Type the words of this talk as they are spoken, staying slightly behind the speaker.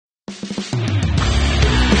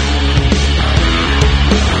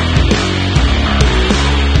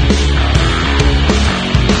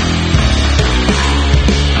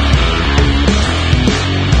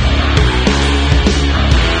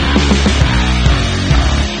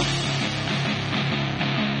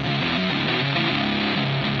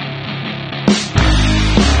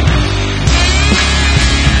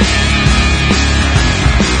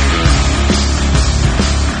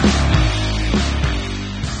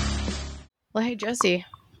Well, hey, Jesse,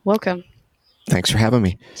 welcome Thanks for having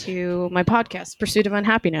me. to my podcast, Pursuit of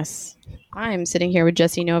Unhappiness. I'm sitting here with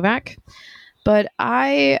Jesse Novak, but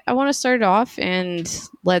I want to start it off and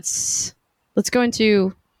let's go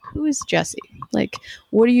into who is Jesse? Like,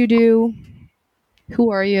 what do you do?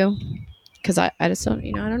 Who are you? Because I just don't,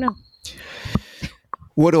 I don't know.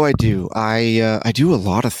 What do? I do a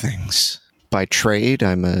lot of things. By trade,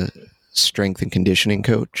 I'm a strength and conditioning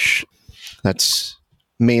coach. That's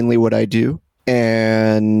mainly what I do.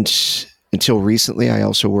 And until recently, I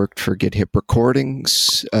also worked for Get Hip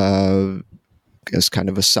Recordings as kind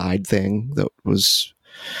of a side thing that was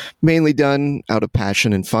mainly done out of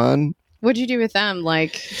passion and fun. What'd you do with them?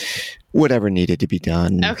 Like, whatever needed to be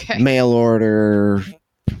done. Okay. Mail order,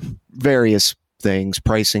 various things,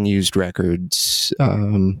 pricing used records.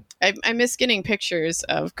 I miss getting pictures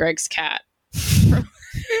of Greg's cat.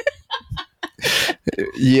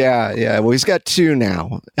 Yeah. Well, he's got two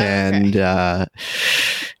now, and Okay.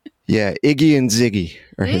 yeah, Iggy and Ziggy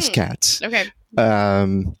are his cats. Okay.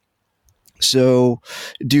 So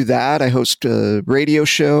do that. I host a radio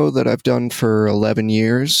show that I've done for 11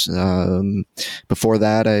 years. Before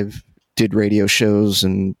that, I've did radio shows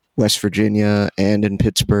in West Virginia and in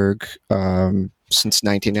Pittsburgh since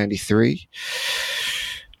 1993.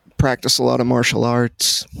 Practice a lot of martial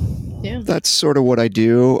arts. Yeah. That's sort of what I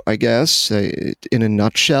do, I guess. In a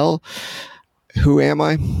nutshell, who am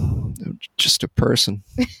I? I'm just a person.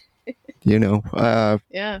 Yeah.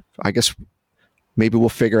 I guess maybe we'll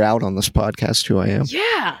figure out on this podcast who I am.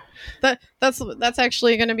 Yeah. That's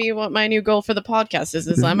actually going to be what my new goal for the podcast is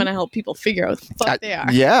I'm going to help people figure out what the fuck they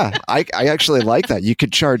are. Yeah, I actually like that. You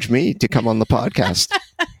could charge me to come on the podcast.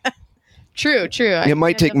 True. It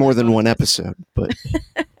might take more than one episode, but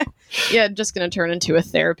yeah, just going to turn into a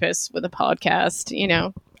therapist with a podcast,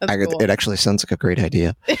 That's cool. it actually sounds like a great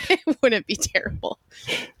idea. It wouldn't be terrible.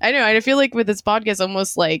 I know. I feel like with this podcast,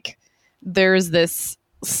 almost like there's this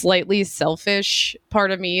slightly selfish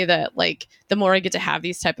part of me that, like, the more I get to have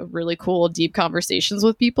these type of really cool, deep conversations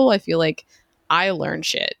with people, I feel like I learn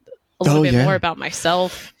shit a little bit more about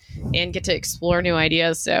myself and get to explore new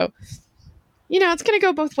ideas. So, it's going to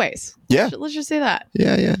go both ways. Yeah. Let's just say that.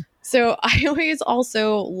 Yeah. So I always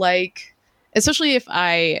also like, especially if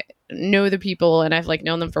I know the people and I've like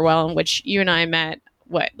known them for a while, in which you and I met,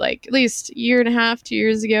 at least a year and a half, 2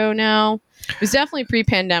 years ago now. It was definitely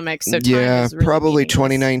pre-pandemic. So time is really probably meaningless.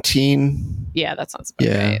 2019. Yeah, that sounds about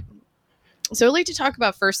right. So I'd like to talk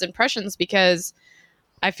about first impressions because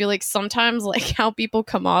I feel like sometimes like how people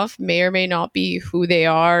come off may or may not be who they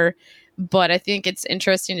are. But I think it's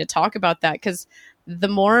interesting to talk about that because the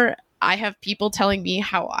more I have people telling me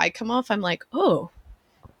how I come off, I'm like, oh,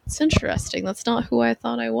 it's interesting. That's not who I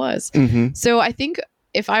thought I was. Mm-hmm. So I think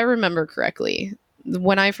if I remember correctly,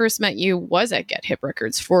 when I first met you was at Get Hip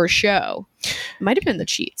Records for a show. It might have been the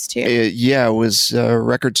Cheats too. It was a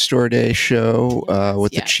Record Store Day show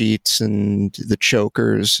with the Cheats and the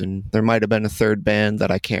Chokers, and there might have been a third band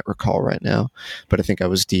that I can't recall right now, but I think I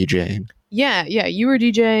was DJing. Yeah, you were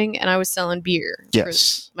DJing and I was selling beer.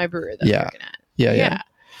 Yes. For my brewery that I'm working at. Yeah.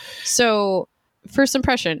 So, first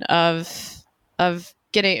impression of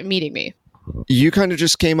meeting me. You kind of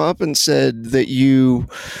just came up and said that you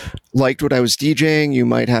liked what I was DJing. You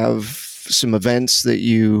might have some events that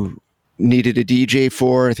you needed a DJ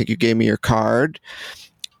for. I think you gave me your card.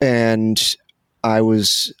 And I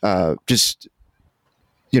was I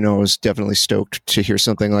was definitely stoked to hear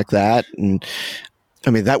something like that. And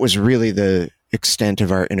I mean, that was really the extent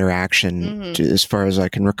of our interaction as far as I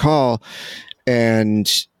can recall.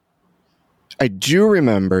 And I do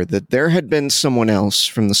remember that there had been someone else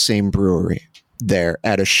from the same brewery there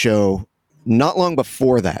at a show not long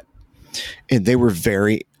before that. And they were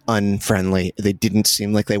very unfriendly. They didn't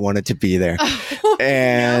seem like they wanted to be there.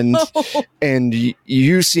 And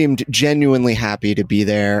you seemed genuinely happy to be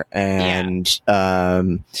there and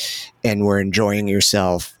were enjoying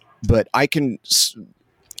yourself. But I can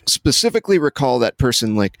specifically recall that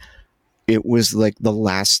person, like, it was like the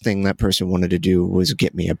last thing that person wanted to do was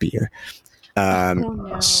get me a beer.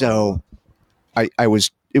 So it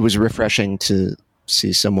was refreshing to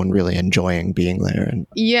see someone really enjoying being there and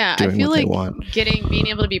I feel like being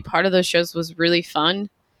able to be part of those shows was really fun,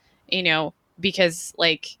 because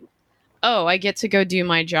like, I get to go do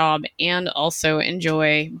my job and also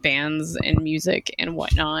enjoy bands and music and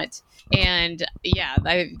whatnot. And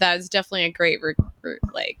that was definitely a great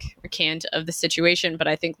recant of the situation. But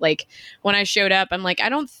I think like when I showed up, I'm like, I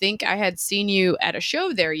don't think I had seen you at a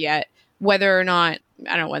show there yet. Whether or not,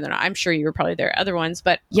 I don't know whether or not, I'm sure you were probably there at other ones,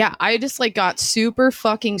 but yeah, I just like got super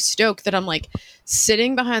fucking stoked that I'm like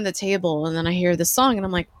sitting behind the table and then I hear the song and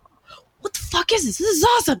I'm like, what the fuck is this? This is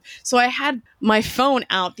awesome. So I had my phone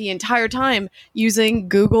out the entire time using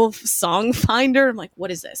Google Song Finder. I'm like,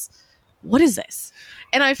 what is this? What is this?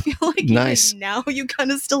 And I feel like nice. even now you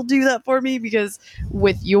kind of still do that for me, because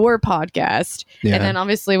with your podcast and then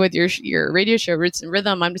obviously with your radio show, Roots and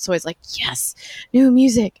Rhythm, I'm just always like, yes, new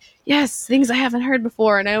music. Yes, things I haven't heard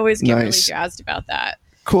before. And I always get really jazzed about that.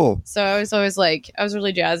 Cool. So I was always like, I was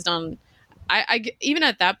really jazzed on, I even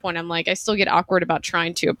at that point, I'm like, I still get awkward about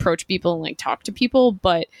trying to approach people and like talk to people.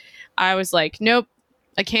 But I was like, nope,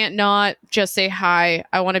 I can't not just say hi.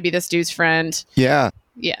 I want to be this dude's friend. Yeah.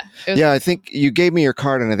 Yeah. Yeah, I think you gave me your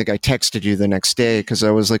card, and I think I texted you the next day because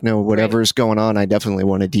I was like, no, whatever's going on, I definitely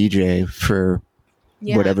want to DJ for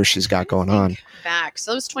whatever she's got going on. Back. So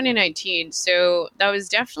that was 2019. So that was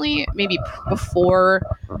definitely maybe before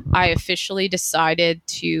I officially decided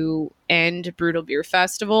to end Brutal Beer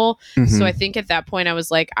Festival. Mm-hmm. So I think at that point I was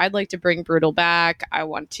like, I'd like to bring Brutal back. I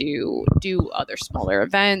want to do other smaller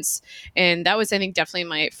events. And that was, I think, definitely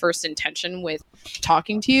my first intention with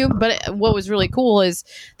talking to you. But what was really cool is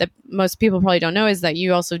that most people probably don't know is that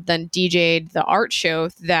you also then DJ'd the art show,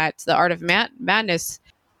 that the Art of Madness.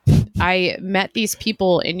 I met these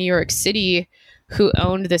people in New York City who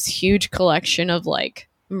owned this huge collection of like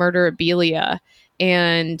murderabilia,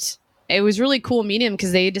 and it was really cool meeting them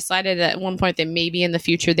because they decided at one point that maybe in the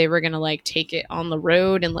future they were going to like take it on the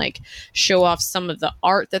road and like show off some of the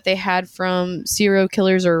art that they had from serial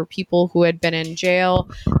killers or people who had been in jail.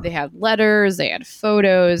 They had letters, they had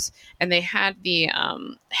photos, and they had the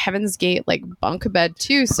Heaven's Gate like bunk bed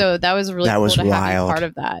too. So that was really cool to have part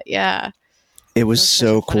of that. Yeah. It was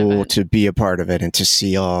so cool to be a part of it and to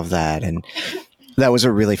see all of that. And that was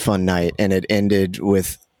a really fun night. And it ended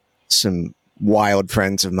with some wild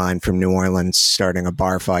friends of mine from New Orleans starting a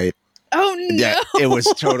bar fight. Oh, no. Yeah, it was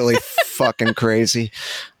totally fucking crazy.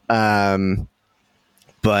 But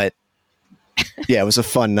yeah, it was a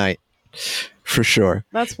fun night for sure.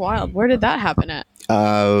 That's wild. Where did that happen at?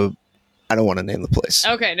 I don't want to name the place.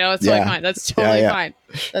 Okay, no, it's totally fine. That's totally fine.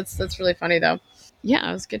 That's really funny though. Yeah,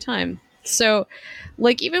 it was a good time. So,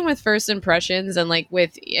 like, even with first impressions and like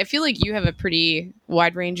I feel like you have a pretty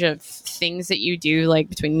wide range of things that you do, like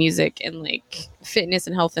between music and like fitness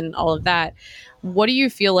and health and all of that. What do you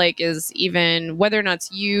feel like is, even whether or not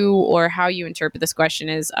it's you or how you interpret this question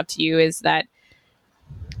is up to you, is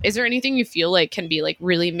there anything you feel like can be like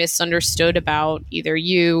really misunderstood about either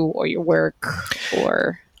you or your work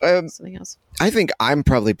or something else? I think I'm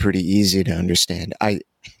probably pretty easy to understand.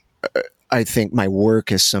 I think my work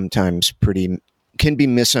is sometimes can be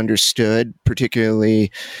misunderstood, particularly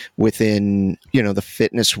within, the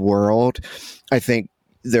fitness world. I think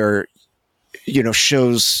there are,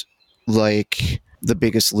 shows like The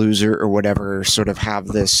Biggest Loser or whatever sort of have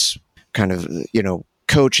this kind of,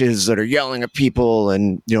 coaches that are yelling at people.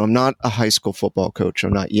 And, I'm not a high school football coach.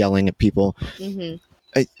 I'm not yelling at people. Mm-hmm.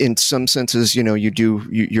 In some senses,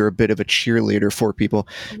 you're a bit of a cheerleader for people,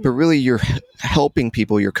 but really you're helping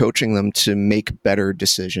people, you're coaching them to make better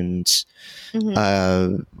decisions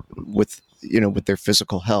with their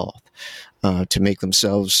physical health, to make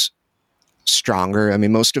themselves stronger. I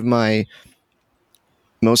mean, most of my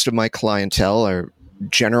clientele are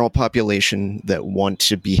general population that want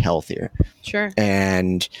to be healthier. Sure.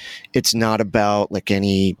 And it's not about like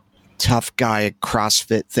any tough guy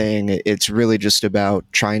CrossFit thing. It's really just about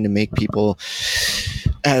trying to make people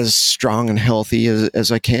as strong and healthy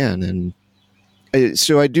as I can. And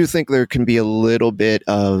so I do think there can be a little bit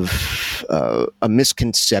of a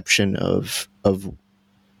misconception of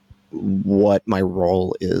what my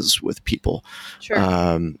role is with people, sure.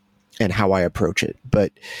 And how I approach it.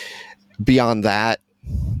 But beyond that,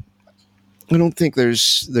 I don't think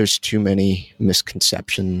there's too many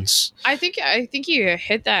misconceptions. I think you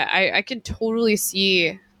hit that. I can totally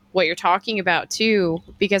see what you're talking about too,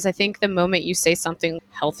 because I think the moment you say something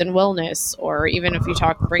health and wellness, or even if you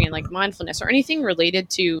bring in like mindfulness or anything related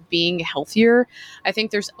to being healthier, I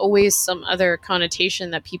think there's always some other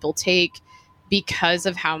connotation that people take because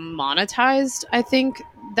of how monetized I think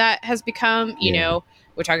that has become.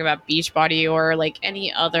 We're talking about Beachbody or like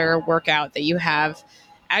any other workout that you have.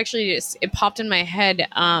 Actually, it popped in my head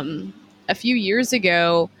a few years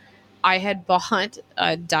ago. I had bought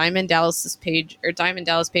Diamond Dallas page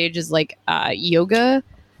is like yoga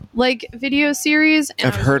like video series. And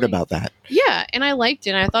I've heard about that. Yeah, and I liked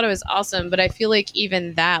it and I thought it was awesome, but I feel like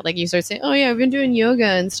even that, like you start saying, oh yeah, I've been doing yoga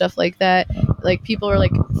and stuff like that, like people are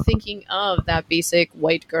like thinking of that basic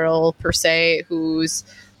white girl per se who's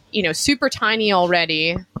super tiny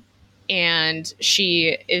already and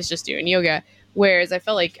she is just doing yoga. Whereas I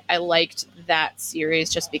felt like I liked that series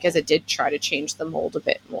just because it did try to change the mold a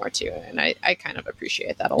bit more too. And I kind of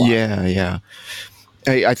appreciate that a lot. Yeah.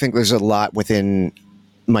 I think there's a lot within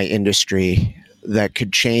my industry that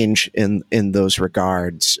could change in those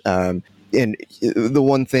regards. And the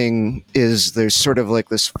one thing is there's sort of like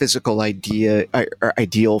this physical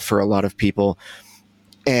ideal for a lot of people.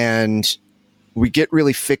 And we get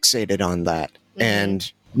really fixated on that. Mm-hmm.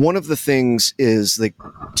 And one of the things is, like,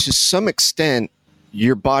 to some extent,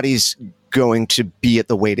 your body's going to be at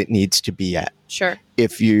the weight it needs to be at. Sure.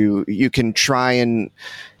 If you can try and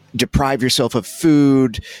deprive yourself of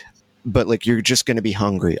food, but like you're just going to be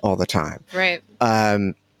hungry all the time. Right.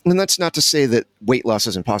 And that's not to say that weight loss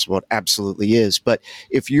is impossible. It absolutely is. But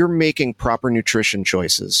if you're making proper nutrition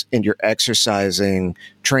choices and you're exercising,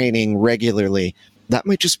 training regularly, that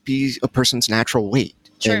might just be a person's natural weight.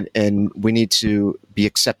 Sure. And we need to be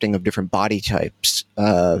accepting of different body types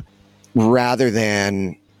rather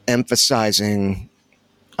than emphasizing,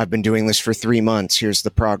 I've been doing this for 3 months, here's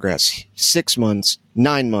the progress. 6 months,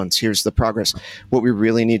 9 months, here's the progress. What we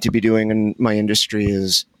really need to be doing in my industry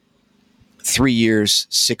is 3 years,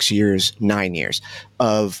 6 years, 9 years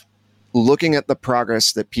of looking at the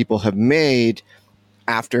progress that people have made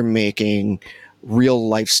after making real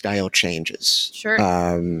lifestyle changes. Sure.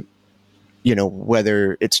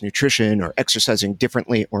 Whether it's nutrition or exercising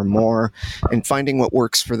differently or more, and finding what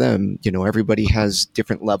works for them. Everybody has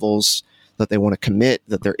different levels that they want to commit,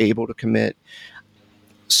 that they're able to commit.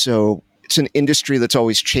 So it's an industry that's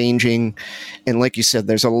always changing. And like you said,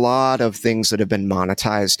 there's a lot of things that have been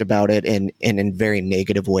monetized about it and in very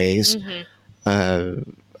negative ways. Mm-hmm.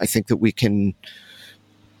 I think that we can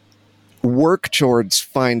work towards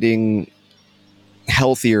finding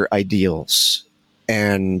healthier ideals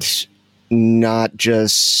and not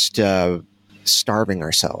just starving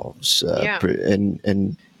ourselves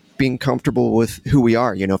and being comfortable with who we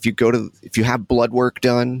are. If you have blood work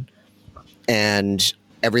done and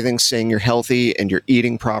everything's saying you're healthy and you're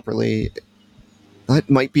eating properly, that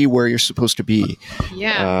might be where you're supposed to be.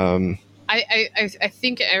 Yeah. I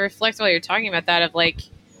think I reflect while you're talking about that of like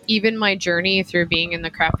even my journey through being in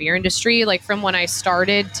the craft beer industry, like from when I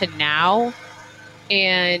started to now.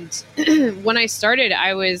 And when I started,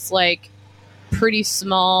 I was like pretty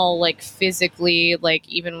small, like physically, like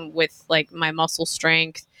even with like my muscle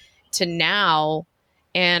strength to now.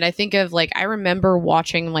 And I think of like, I remember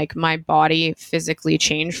watching like my body physically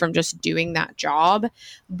change from just doing that job,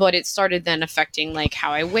 but it started then affecting like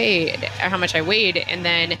how much I weighed. And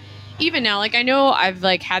then even now, like I know I've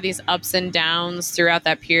like had these ups and downs throughout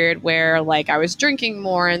that period where like I was drinking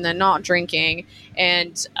more and then not drinking.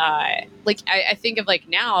 And like I think of like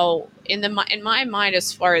now in my mind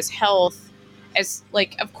as far as health, as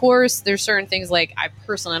like, of course, there's certain things like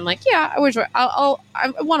I'm like, yeah, I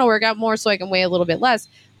want to work out more so I can weigh a little bit less.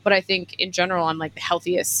 But I think in general, I'm like the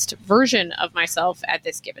healthiest version of myself at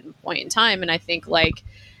this given point in time. And I think like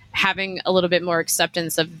having a little bit more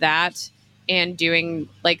acceptance of that and doing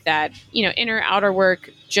like that, inner outer work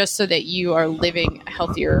just so that you are living a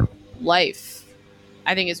healthier life,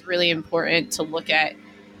 I think is really important to look at,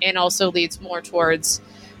 and also leads more towards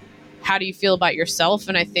how do you feel about yourself?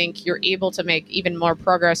 And I think you're able to make even more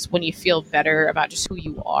progress when you feel better about just who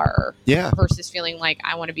you are. Yeah. Versus feeling like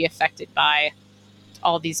I want to be affected by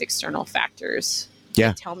all these external factors.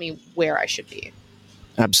 Yeah. Tell me where I should be.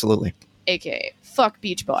 Absolutely. AKA fuck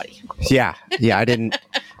Beachbody. Yeah. I didn't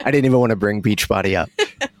even want to bring Beachbody up.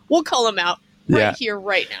 We'll call him out here,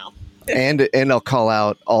 right now. and I'll call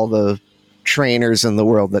out all the trainers in the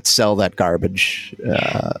world that sell that garbage.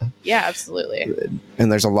 Yeah, absolutely.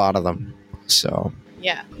 And there's a lot of them. So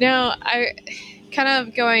yeah. Now, I kind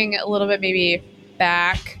of going a little bit maybe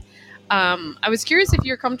back. I was curious if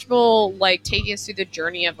you're comfortable like taking us through the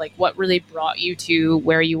journey of like what really brought you to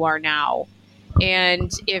where you are now.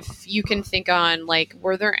 And if you can think on like,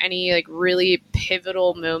 were there any like really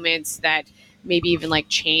pivotal moments that maybe even like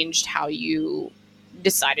changed how you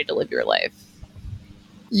decided to live your life?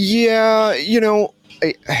 Yeah,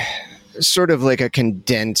 sort of like a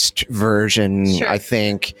condensed version. Sure. I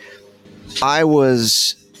think I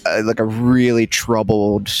was like a really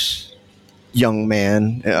troubled young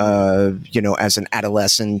man, as an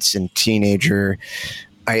adolescent and teenager.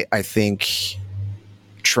 I think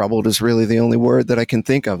troubled is really the only word that I can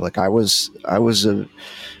think of. Like I was a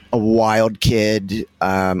wild kid.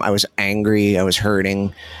 I was angry. I was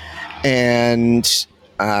hurting. And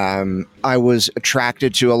I was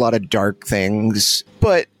attracted to a lot of dark things,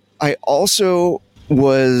 but I also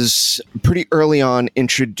was pretty early on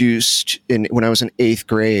introduced when I was in 8th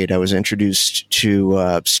grade, I was introduced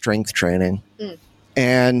to strength training.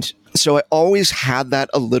 And so I always had that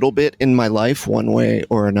a little bit in my life, one way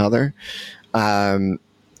or another. And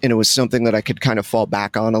it was something that I could kind of fall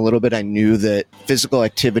back on a little bit. I knew that physical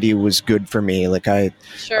activity was good for me. Like I'm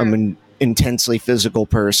an intensely physical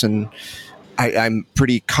person. I'm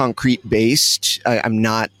pretty concrete based. I'm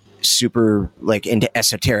not super like into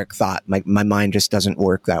esoteric thought. My mind just doesn't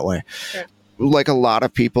work that way. Sure. Like a lot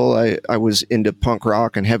of people, I was into punk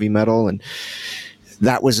rock and heavy metal, and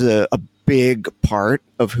that was a big part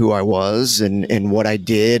of who I was and what I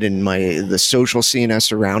did and the social scene I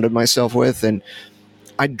surrounded myself with. And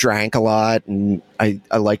I drank a lot, and I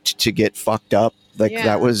liked to get fucked up. Like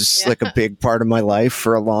that was like a big part of my life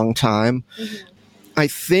for a long time. Mm-hmm. I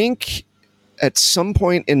think at some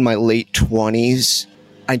point in my late 20s,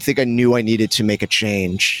 I think I knew I needed to make a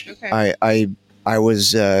change. Okay. I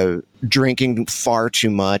was drinking far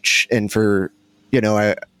too much, and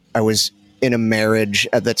I was in a marriage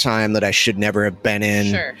at the time that I should never have been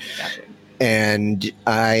in. Sure, gotcha. And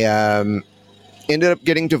I ended up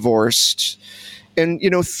getting divorced. And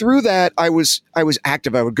through that, I was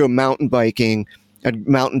active. I would go mountain biking. I'd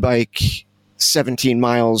mountain bike 17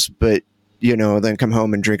 miles, but then come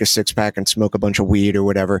home and drink a 6-pack and smoke a bunch of weed or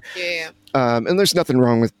whatever. Yeah. And there's nothing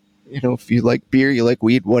wrong with, if you like beer, you like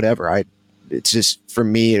weed, whatever. It's just, for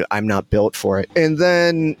me, I'm not built for it. And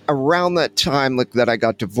then around that time, like that I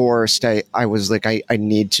got divorced, I was like, I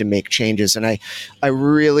need to make changes. And I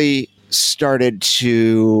really started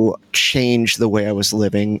to change the way I was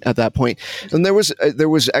living at that point. And there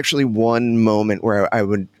was actually one moment where I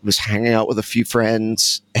was hanging out with a few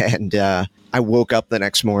friends, and I woke up the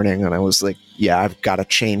next morning and I was like, yeah, I've got to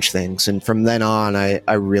change things. And from then on,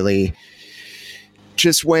 I really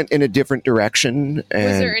just went in a different direction. And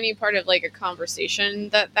was there any part of like a conversation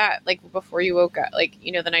that like before you woke up, like,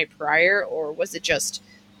 the night prior, or was it just,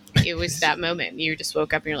 it was that moment you just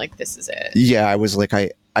woke up and you're like, this is it? Yeah, I was like,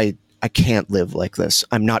 I can't live like this.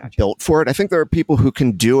 I'm not built for it. I think there are people who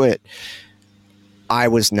can do it. I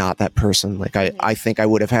was not that person. Like I think I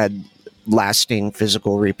would have had lasting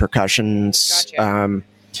physical repercussions. Gotcha.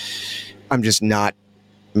 I'm just not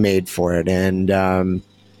made for it. And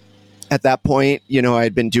at that point,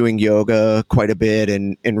 I'd been doing yoga quite a bit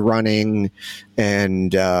and Running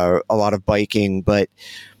and a lot of biking, but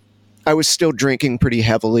I was still drinking pretty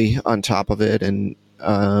heavily on top of it. And,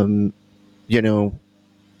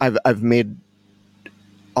 I've made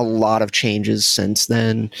a lot of changes since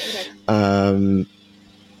then. Okay.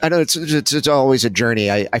 I know it's always a journey.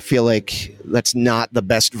 I feel like that's not the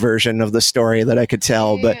best version of the story that I could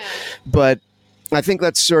tell, but I think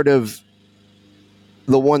that's sort of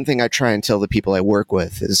the one thing I try and tell the people I work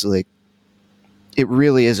with is like, it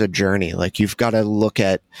really is a journey. Like you've got to look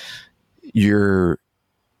at your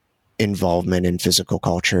involvement in physical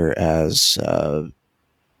culture as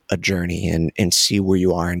a journey and see where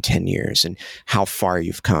you are in 10 years and how far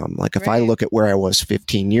you've come. Like if I look at where I was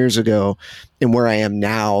 15 years ago and where I am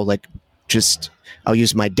now, like I'll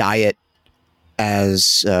use my diet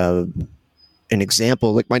as an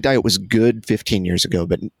example. Like my diet was good 15 years ago,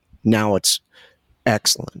 but now it's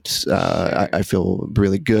excellent. I feel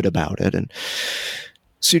really good about it. And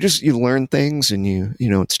so you learn things and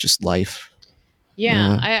it's just life.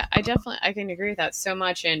 Yeah, I definitely, I can agree with that so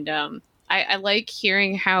much. And, I like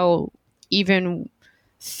hearing how even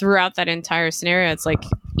throughout that entire scenario, it's like,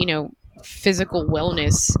 physical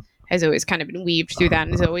wellness has always kind of been weaved through that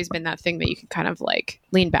and has always been that thing that you can kind of like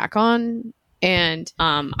lean back on. And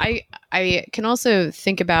I can also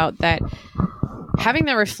think about that, having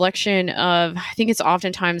that reflection of, I think it's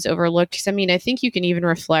oftentimes overlooked. Because I think you can even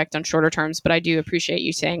reflect on shorter terms, but I do appreciate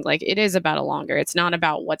you saying like it is about a longer. It's not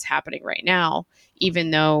about what's happening right now,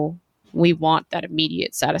 even though we want that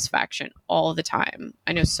immediate satisfaction all the time.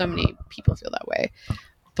 I know so many people feel that way.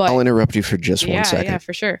 But I'll interrupt you for just 1 second. Yeah,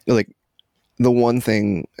 for sure. Like the one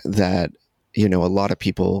thing that, a lot of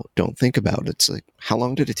people don't think about, it's like, how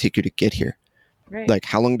long did it take you to get here? Right. Like,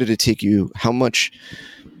 how long did it take you? How much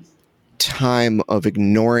time of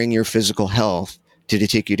ignoring your physical health did it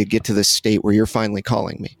take you to get to this state where you're finally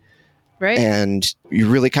calling me? Right. And you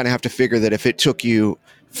really kind of have to figure that if it took you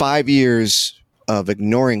 5 years of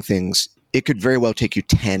ignoring things, it could very well take you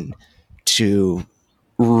 10 to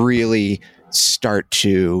really start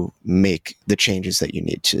to make the changes that you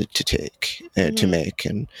need to take to make.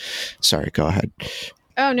 And sorry, go ahead.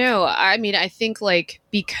 Oh no, I think like,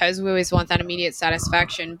 because we always want that immediate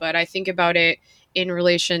satisfaction, but I think about it in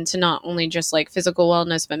relation to not only just like physical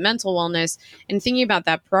wellness, but mental wellness, and thinking about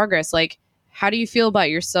that progress. Like, how do you feel about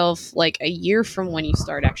yourself like a year from when you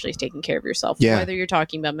start actually taking care of yourself, whether you're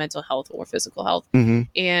talking about mental health or physical health?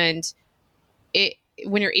 And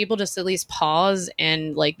when you're able to at least pause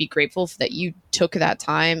and like be grateful that you took that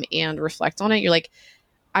time and reflect on it, you're like,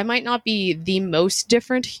 I might not be the most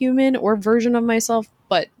different human or version of myself,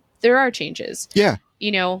 but there are changes. Yeah.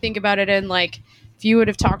 Think about it. And like, if you would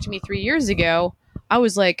have talked to me 3 years ago, I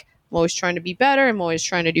was like, I'm always trying to be better. I'm always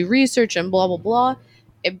trying to do research and blah, blah, blah.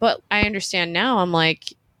 But I understand now. I'm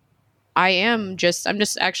like, I'm just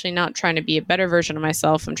actually not trying to be a better version of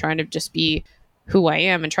myself. I'm trying to just be who I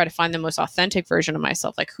am and try to find the most authentic version of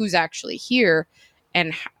myself, like who's actually here.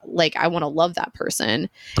 And like, I want to love that person.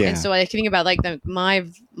 Yeah. And so I think about like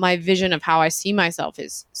my vision of how I see myself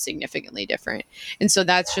is significantly different. And so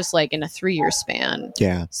that's just like in a 3-year span.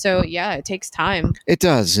 Yeah. So yeah, it takes time. It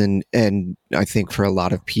does. And I think for a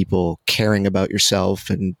lot of people, caring about yourself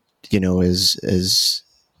and, as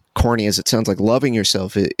corny as it sounds, like loving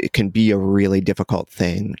yourself, it can be a really difficult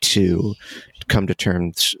thing to come to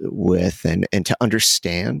terms with and to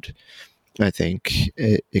understand. I think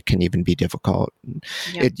it can even be difficult.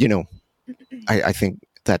 Yeah. I think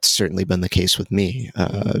that's certainly been the case with me,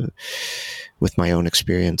 with my own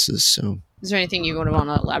experiences. So, is there anything you want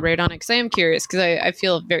to elaborate on? Because I am curious, because I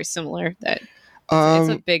feel very similar that it's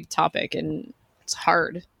a big topic and it's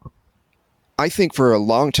hard. I think for a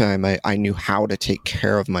long time, I knew how to take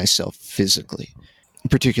care of myself physically,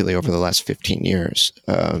 particularly over the last 15 years.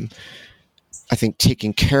 I think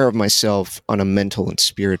taking care of myself on a mental and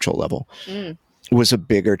spiritual level was a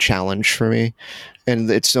bigger challenge for me. And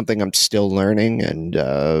it's something I'm still learning. And,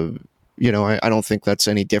 I don't think that's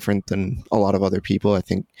any different than a lot of other people. I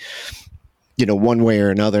think, one way or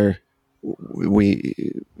another,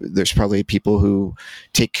 there's probably people who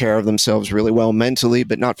take care of themselves really well mentally,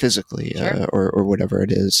 but not physically, sure. or whatever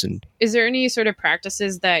it is. And is there any sort of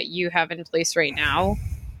practices that you have in place right now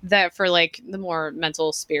that for like the more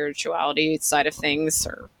mental spirituality side of things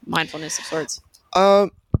or mindfulness of sorts?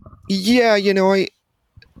 Yeah,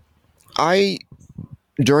 I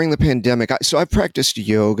during the pandemic, I've practiced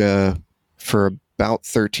yoga for about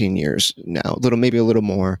 13 years now, maybe a little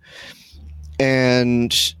more.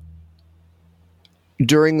 And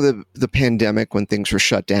during the pandemic, when things were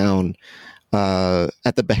shut down,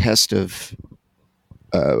 at the behest of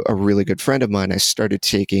a really good friend of mine, I started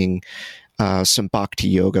taking some bhakti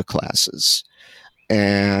yoga classes.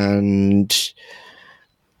 And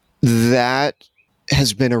that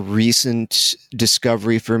has been a recent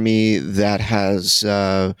discovery for me that has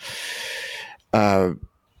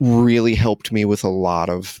really helped me with a lot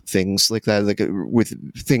of things like that, like with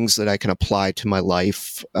things that I can apply to my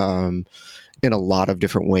life in a lot of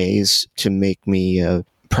different ways to make me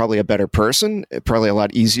probably a better person, probably a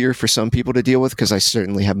lot easier for some people to deal with, because I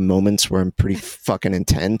certainly have moments where I'm pretty fucking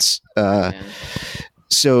intense.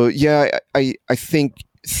 So yeah, I think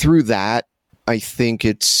through that, I think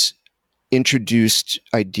it's introduced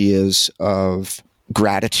ideas of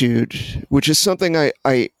gratitude, which is something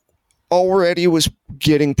I already was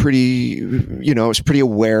getting pretty, I was pretty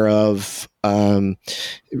aware of,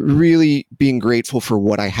 really being grateful for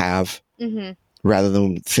what I have. Mm-hmm. Rather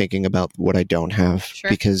than thinking about what I don't have, sure.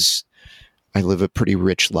 Because I live a pretty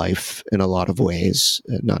rich life in a lot of ways,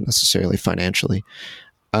 not necessarily financially.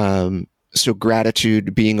 So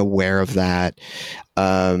gratitude, being aware of that,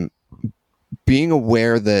 being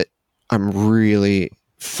aware that I'm really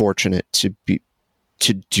fortunate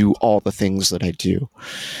to do all the things that I do.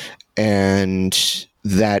 And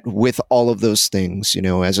that with all of those things,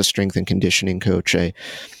 as a strength and conditioning coach,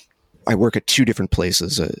 I work at 2 different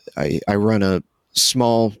places. I run a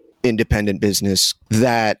small independent business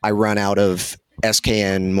that I run out of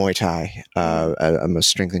SKN Muay Thai. I'm a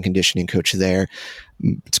strength and conditioning coach there.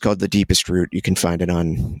 It's called The Deepest Root. You can find it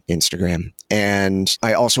on Instagram. And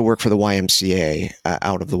I also work for the YMCA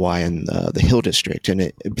out of the Y in the Hill District.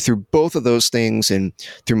 And through both of those things and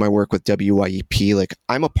through my work with WYEP, like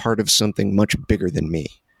I'm a part of something much bigger than me.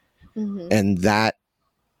 Mm-hmm. And that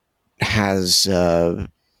has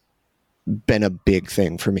been a big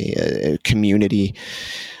thing for me, a community,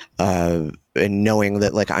 and knowing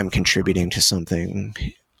that like I'm contributing to something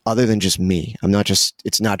other than just me.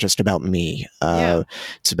 It's not just about me.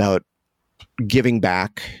 It's about giving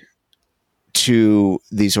back to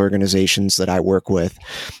these organizations that I work with.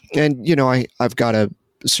 And, I've got to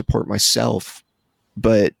support myself,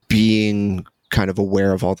 but being kind of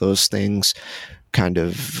aware of all those things kind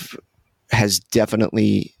of has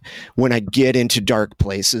definitely, when I get into dark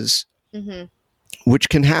places, mm-hmm. which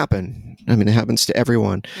can happen. I mean, it happens to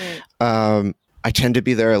everyone. Right. I tend to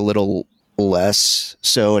be there a little less,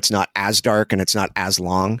 so it's not as dark and it's not as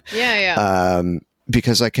long. Yeah.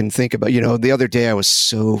 Because I can think about, the other day I was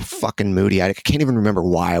so fucking moody. I can't even remember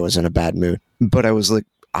why I was in a bad mood, but I was like,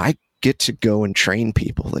 I get to go and train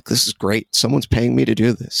people. Like, this is great. Someone's paying me to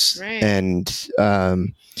do this. Right. And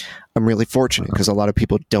I'm really fortunate because a lot of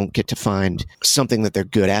people don't get to find something that they're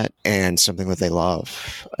good at and something that they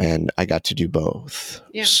love. And I got to do both.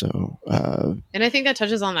 Yeah. So, and I think that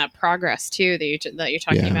touches on that progress too that you're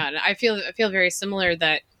talking about. And I feel very similar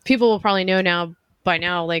that people will probably know by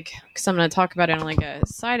now, like, because I'm going to talk about it on like a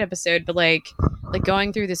side episode, but like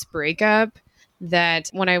going through this breakup, that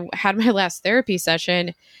when I had my last therapy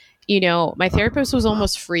session, you know, my therapist was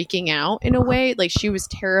almost freaking out in a way. Like, she was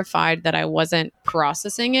terrified that I wasn't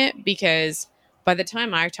processing it, because by the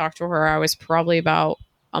time I talked to her, I was probably about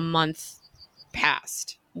a month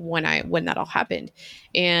past when that all happened.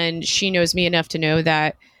 And she knows me enough to know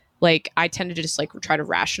that, like, I tended to just like try to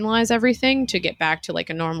rationalize everything to get back to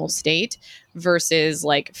like a normal state, versus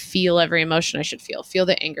like feel every emotion I should feel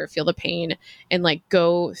the anger, feel the pain, and like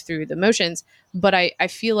go through the motions. But I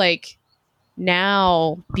feel like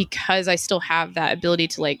now, because I still have that ability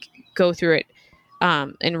to like go through it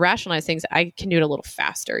and rationalize things, I can do it a little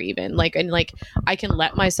faster even. Like, and like I can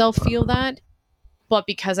let myself feel that, but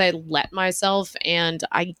because I let myself and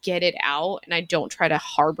I get it out and I don't try to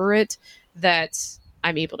harbor it, that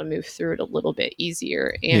I'm able to move through it a little bit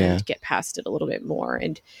easier and get past it a little bit more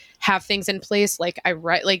and have things in place. Like I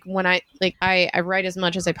write, like when I write as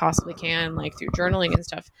much as I possibly can, like through journaling and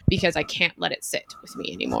stuff, because I can't let it sit with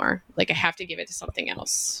me anymore. Like I have to give it to something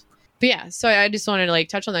else. But yeah, so I just wanted to like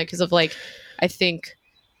touch on that because of like, I think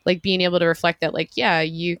like being able to reflect that, like, yeah,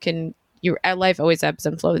 your life always ebbs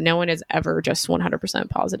and flows. No one is ever just 100%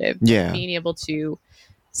 positive. Yeah. Being able to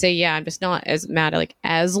say, yeah, I'm just not as mad like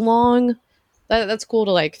as long. That's cool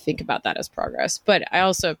to like think about that as progress. But I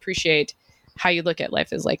also appreciate how you look at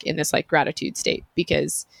life as like in this like gratitude state,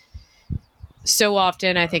 because so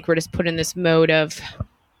often I think we're just put in this mode of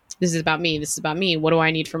this is about me. This is about me. What do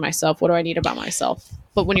I need for myself? What do I need about myself?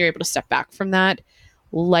 But when you're able to step back from that,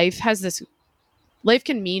 life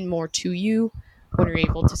can mean more to you when you're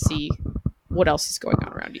able to see what else is going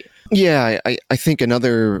on around you. Yeah. I think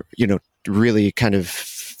another, really kind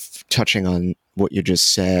of touching on what you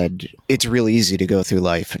just said, it's really easy to go through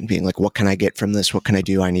life and being like, what can I get from this? What can I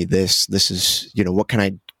do? I need this. This is, what can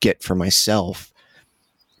I get for myself?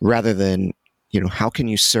 Rather than, how can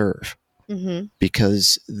you serve? Mm-hmm.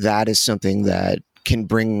 Because that is something that can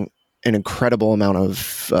bring an incredible amount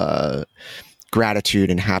of gratitude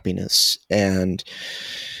and happiness. And,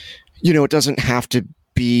 it doesn't have to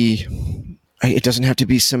be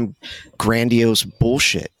some grandiose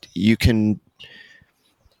bullshit. You can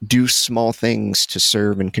do small things to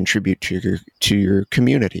serve and contribute to your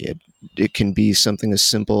community. It can be something as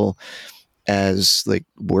simple as like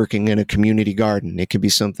working in a community garden. It could be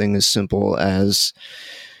something as simple as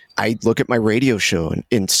I look at my radio show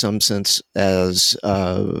in some sense as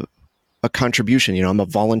a contribution. I'm a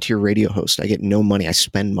volunteer radio host. I get no money. I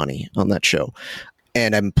spend money on that show,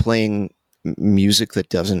 and I'm playing music that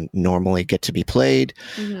doesn't normally get to be played.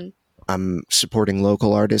 Mm-hmm. I'm supporting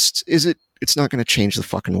local artists. It's not going to change the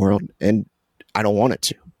fucking world, and I don't want it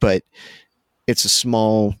to, but it's a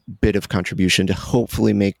small bit of contribution to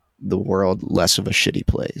hopefully make the world less of a shitty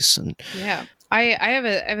place. And yeah, I have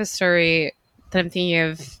a story that I'm thinking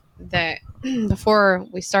of that before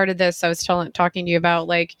we started this, I was talking to you about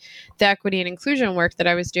like the equity and inclusion work that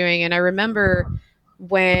I was doing. And I remember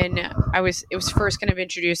when it was first kind of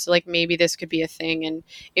introduced to like, maybe this could be a thing. And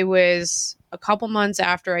it was a couple months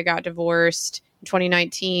after I got divorced in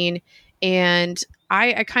 2019. And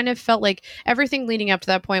I kind of felt like everything leading up to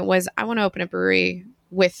that point was I want to open a brewery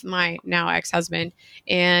with my now ex-husband.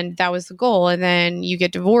 And that was the goal. And then you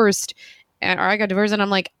get divorced, or I got divorced, and I'm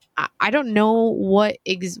like, I don't know what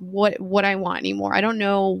I want anymore. I don't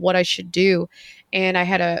know what I should do. And I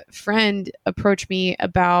had a friend approach me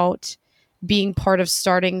about being part of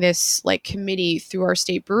starting this like committee through our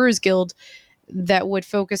state brewers guild that would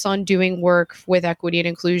focus on doing work with equity and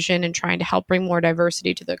inclusion and trying to help bring more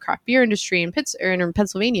diversity to the craft beer industry in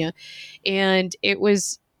Pennsylvania. And it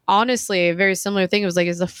was honestly a very similar thing. It was like,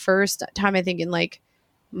 it's the first time I think in like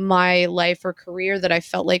my life or career that I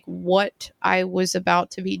felt like what I was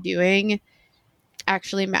about to be doing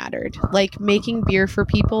actually mattered. Like making beer for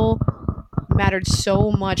people mattered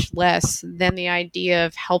so much less than the idea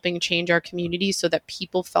of helping change our community so that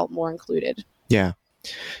people felt more included. Yeah.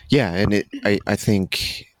 Yeah. And I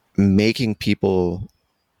think making people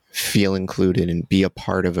feel included and be a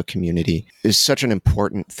part of a community is such an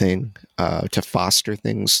important thing to foster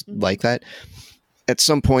things like that. At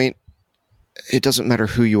some point, it doesn't matter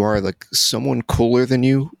who you are, like someone cooler than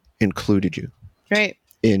you included you. Right.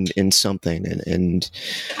 In something and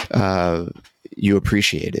you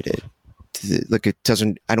appreciated it. like it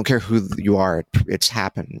doesn't, I don't care who you are, it's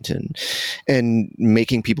happened, and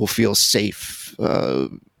making people feel safe,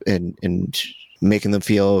 and making them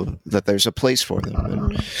feel that there's a place for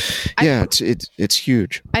them. And it's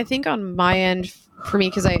huge. I think on my end, for me,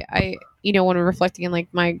 because I when I'm reflecting in like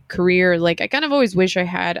my career, like I kind of always wish I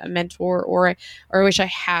had a mentor, or I wish I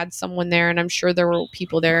had someone there, and I'm sure there were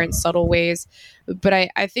people there in subtle ways. But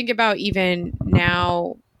I think about even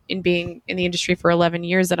now in being in the industry for 11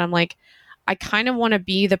 years that I'm like, I kind of want to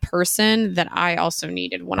be the person that I also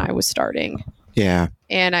needed when I was starting. Yeah.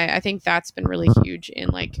 And I think that's been really huge in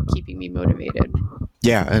like keeping me motivated.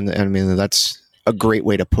 Yeah. And I mean, that's a great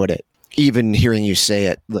way to put it. Even hearing you say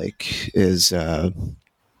it like is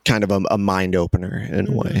kind of a mind opener in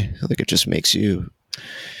a way. Like it just makes you.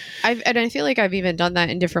 And I feel like I've even done that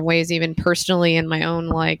in different ways, even personally in my own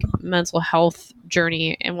like mental health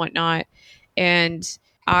journey and whatnot. And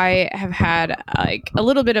I have had like a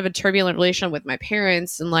little bit of a turbulent relationship with my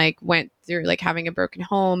parents, and like went through like having a broken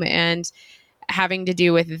home and having to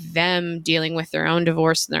do with them dealing with their own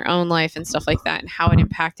divorce and their own life and stuff like that, and how it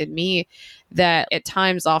impacted me. That at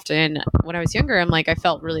times, often when I was younger, I'm like, I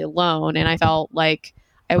felt really alone, and I felt like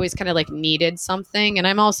I always kind of like needed something. And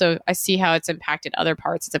I see how it's impacted other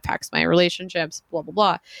parts. It impacts my relationships, blah, blah,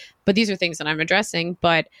 blah. But these are things that I'm addressing.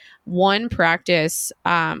 But one practice,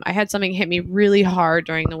 I had something hit me really hard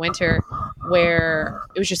during the winter, where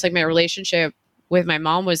it was just like my relationship with my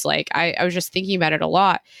mom was like, I was just thinking about it a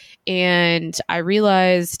lot. And I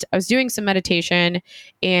realized I was doing some meditation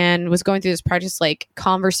and was going through this practice, like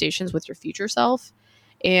conversations with your future self.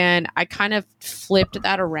 And I kind of flipped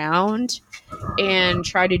that around and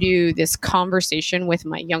tried to do this conversation with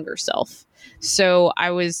my younger self. So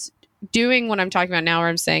I was doing what I'm talking about now, where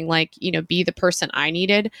I'm saying like, be the person I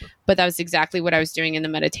needed. But that was exactly what I was doing in the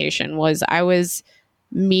meditation. Was I was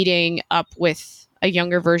meeting up with a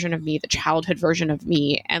younger version of me, the childhood version of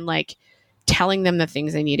me, and like telling them the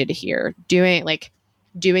things they needed to hear, doing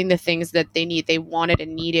the things that they wanted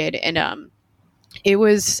and needed. And it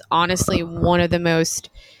was honestly one of the most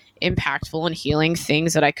impactful and healing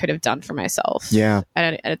things that I could have done for myself. Yeah.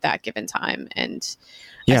 At that given time. And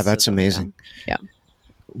yeah, that's amazing. Yeah.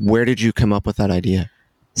 Where did you come up with that idea?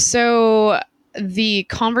 So the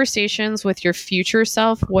conversations with your future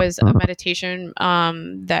self was a meditation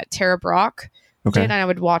that Tara Brach did. And I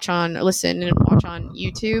would listen and watch on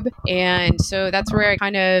YouTube. And so that's where I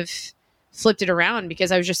kind of flipped it around,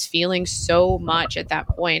 because I was just feeling so much at that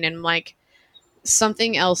point. And like,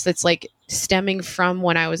 something else that's like stemming from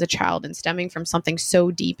when I was a child and stemming from something so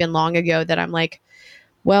deep and long ago, that I'm like,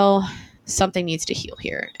 well, something needs to heal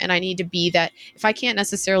here. And I need to be that. If I can't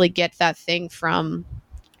necessarily get that thing from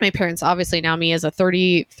my parents, obviously now me as a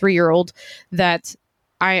 33-year-old, that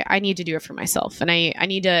I need to do it for myself. And I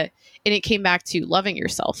need to, and it came back to loving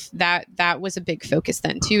yourself. That was a big focus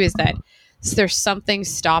then too, is that there's something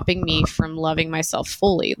stopping me from loving myself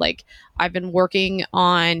fully. Like I've been working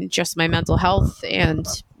on just my mental health and,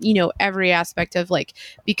 every aspect of like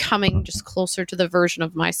becoming just closer to the version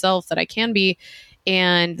of myself that I can be.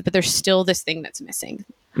 But there's still this thing that's missing.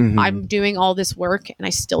 Mm-hmm. I'm doing all this work and I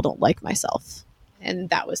still don't like myself. And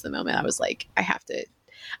that was the moment I was like, I have to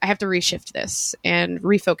reshift this and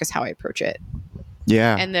refocus how I approach it.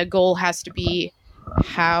 Yeah. And the goal has to be,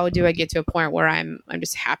 how do I get to a point where I'm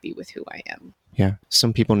just happy with who I am? Yeah.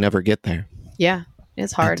 Some people never get there. Yeah.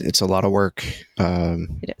 It's hard. It's a lot of work.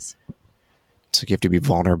 It is. It's like you have to be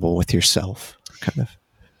vulnerable with yourself, kind of.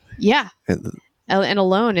 Yeah. And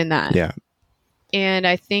alone in that. Yeah. And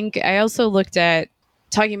I think I also looked at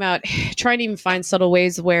talking about trying to even find subtle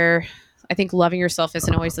ways where I think loving yourself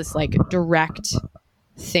isn't always this like direct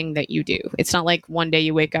thing that you do. It's not like one day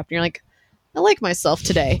you wake up and you're like, I like myself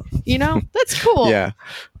today, that's cool. Yeah.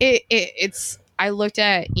 It's, I looked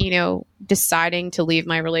at, deciding to leave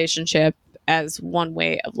my relationship as one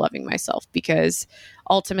way of loving myself, because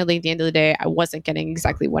ultimately at the end of the day, I wasn't getting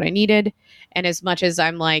exactly what I needed. And as much as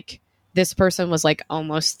I'm like, this person was like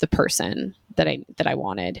almost the person that I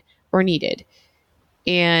wanted or needed,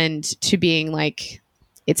 and to being like,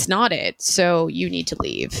 it's not it. So you need to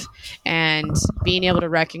leave, and being able to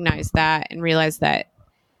recognize that and realize that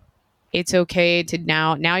it's okay to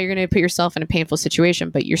now you're going to put yourself in a painful situation,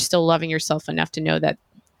 but you're still loving yourself enough to know that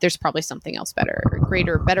there's probably something else better, or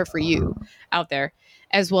greater, better for you out there,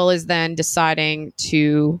 as well as then deciding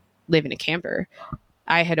to live in a camper.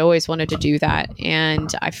 I had always wanted to do that.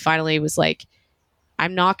 And I finally was like,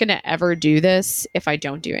 I'm not going to ever do this if I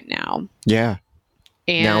don't do it now. Yeah.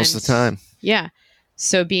 And now's the time. Yeah.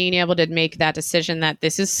 So being able to make that decision that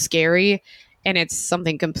this is scary and it's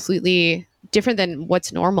something completely different than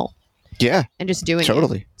what's normal. Yeah. And just doing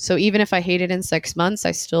totally. it. So even if I hate it in 6 months,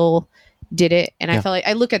 I still did it. And I felt like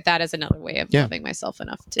I look at that as another way of loving myself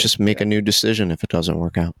enough to just make a new decision if it doesn't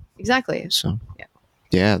work out. Exactly. So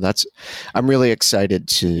yeah, I'm really excited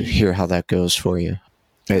to hear how that goes for you.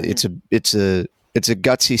 It's a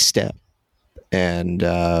gutsy step. And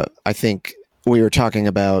I think we were talking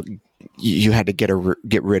about you had to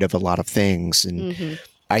get rid of a lot of things. And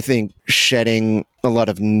I think shedding a lot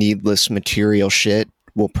of needless material shit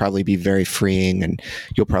will probably be very freeing, and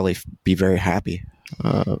you'll probably be very happy.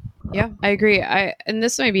 Yeah, I agree. And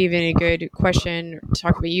this might be even a good question to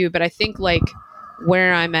talk about you, but I think like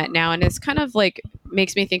where I'm at now, and it's kind of like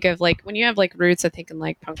makes me think of like when you have like roots, I think in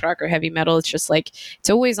like punk rock or heavy metal, it's just like it's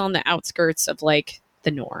always on the outskirts of like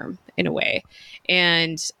the norm in a way.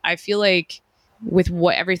 And I feel like with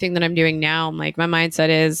everything that I'm doing now, like my mindset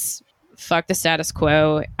is fuck the status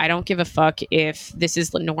quo. I don't give a fuck if this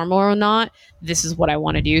is the normal or not. This is what I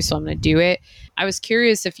want to do, so I'm going to do it. I was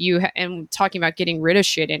curious if you, and talking about getting rid of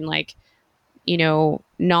shit and like, you know,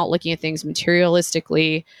 not looking at things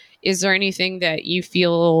materialistically, is there anything that you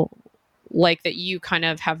feel like that you kind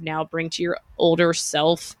of have now bring to your older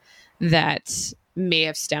self that may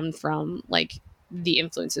have stemmed from like the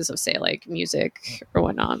influences of say like music or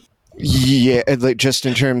whatnot? Yeah, like just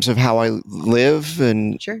in terms of how I live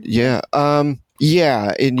and Sure. Yeah.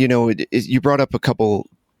 Yeah. And, you know, you brought up a couple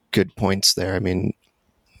good points there. I mean,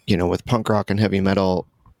 you know, with punk rock and heavy metal,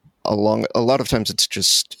 a lot of times it's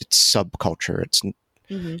subculture. It's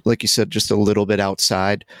like you said, just a little bit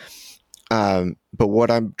outside. But what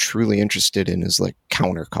I'm truly interested in is like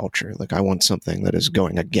counterculture. Like I want something that is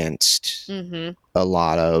going against a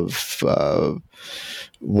lot of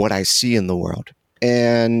what I see in the world.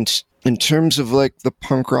 And in terms of like the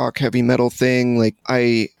punk rock heavy metal thing, like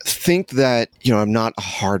I think that, you know, I'm not a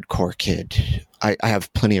hardcore kid. I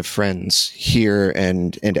have plenty of friends here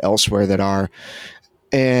and elsewhere that are.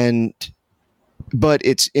 But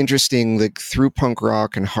it's interesting, like through punk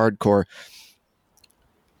rock and hardcore,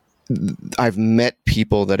 I've met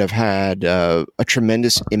people that have had a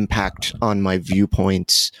tremendous impact on my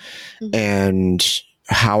viewpoints and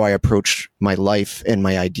how I approach my life and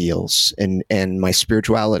my ideals and my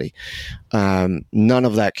spirituality. None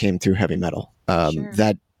of that came through heavy metal.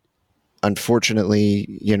 That,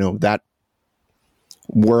 unfortunately, you know, that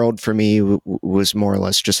world for me was more or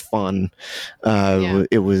less just fun.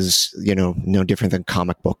 It was, you know, no different than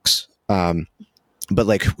comic books. But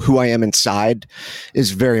like who I am inside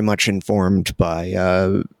is very much informed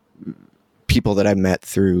by people that I met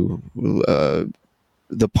through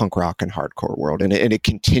the punk rock and hardcore world. And it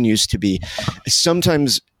continues to be,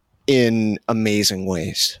 sometimes in amazing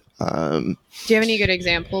ways. Do you have any good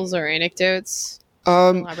examples or anecdotes?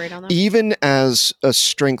 Elaborate on that? Even as a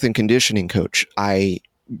strength and conditioning coach, I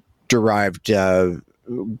derived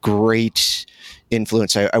great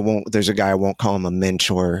influence. There's a guy, I won't call him a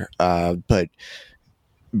mentor, but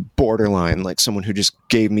borderline, like someone who just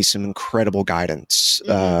gave me some incredible guidance,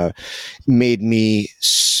 made me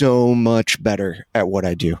so much better at what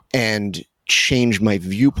I do and changed my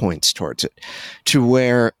viewpoints towards it to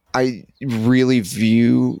where I really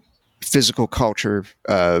view physical culture,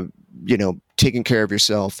 you know, taking care of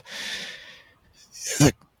yourself,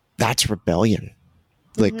 like that's rebellion.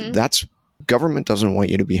 Like that's, government doesn't want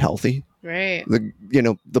you to be healthy. Right.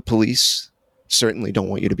 The police certainly don't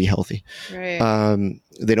want you to be healthy. Right.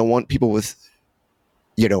 They don't want people with,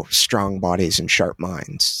 you know, strong bodies and sharp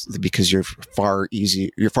minds because you're far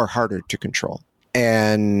harder to control.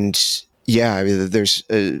 And yeah, I mean, there's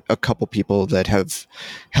a couple people that have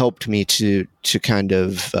helped me to kind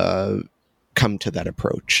of come to that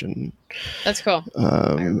approach. And that's cool.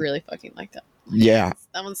 I really fucking like that. Yeah.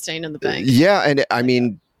 That one's staying in the bank. Yeah. And I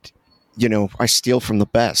mean, you know, I steal from the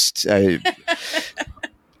best. I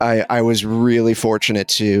was really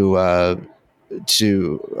fortunate or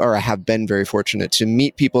I have been very fortunate to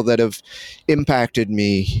meet people that have impacted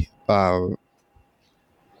me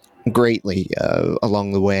greatly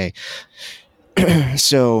along the way.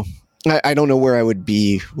 So I don't know where I would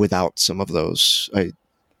be without some of those. I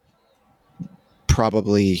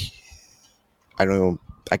don't know.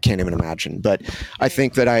 I can't even imagine, but I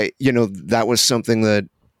think that that was something that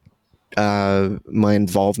my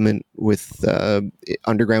involvement with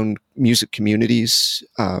underground music communities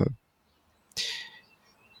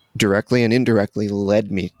directly and indirectly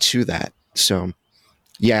led me to that. So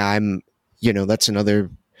yeah, that's another,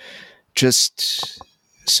 just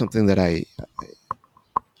something that I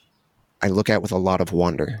look at with a lot of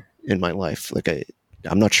wonder in my life. Like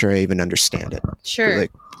I'm not sure I even understand it. Sure.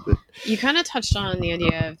 You kind of touched on the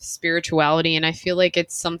idea of spirituality, and I feel like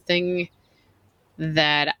it's something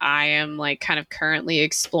that I am like kind of currently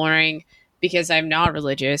exploring because I'm not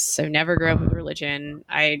religious. I've never grew up with religion.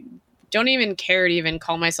 I don't even care to even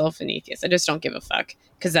call myself an atheist. I just don't give a fuck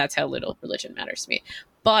because that's how little religion matters to me.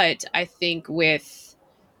 But I think with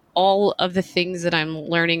all of the things that I'm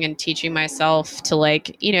learning and teaching myself to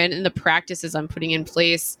like, you know, and the practices I'm putting in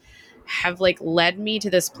place have like led me to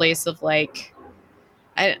this place of like,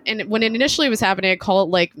 and when it initially was happening, I call it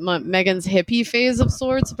like Megan's hippie phase of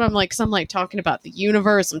sorts. But I'm like, cause I'm like talking about the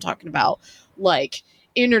universe. I'm talking about like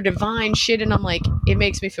inner divine shit. And I'm like, it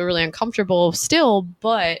makes me feel really uncomfortable still.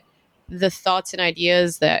 But the thoughts and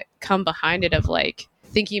ideas that come behind it of like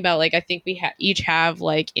thinking about like, I think we each have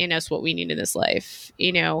like in us what we need in this life,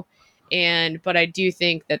 you know? But I do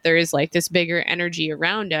think that there is like this bigger energy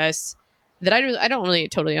around us that I don't really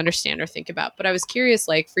totally understand or think about. But I was curious,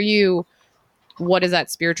 like for you, what does that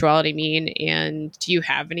spirituality mean? And do you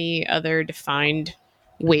have any other defined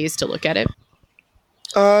ways to look at it?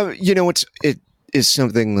 You know, it is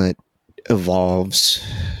something that evolves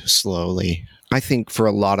slowly. I think for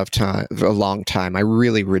a long time, I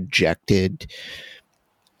really rejected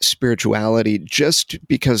spirituality just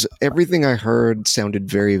because everything I heard sounded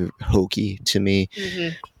very hokey to me.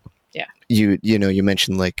 Mm-hmm. Yeah. You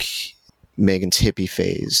mentioned like Megan's hippie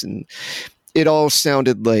phase, and it all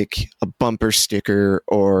sounded like a bumper sticker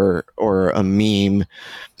or a meme.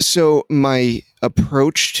 So my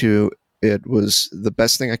approach to it was the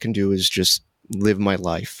best thing I can do is just live my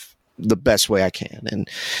life the best way I can. And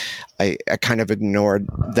I kind of ignored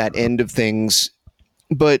that end of things,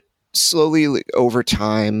 but slowly over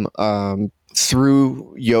time,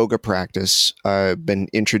 through yoga practice, I've been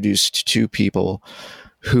introduced to people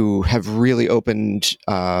who have really opened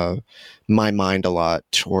my mind a lot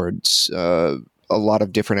towards a lot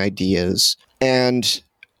of different ideas. And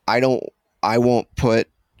I won't put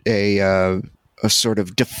a sort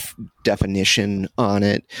of definition on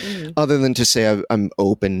it, other than to say I'm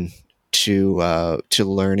open to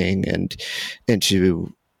learning and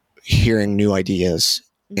to hearing new ideas.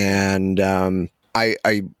 And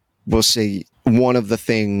I will say one of the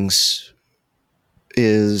things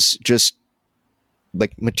is just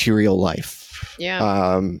like material life.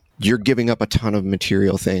 Yeah. You're giving up a ton of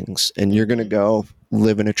material things, and you're going to go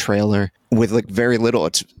live in a trailer with like very little.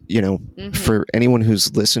 It's, you know, for anyone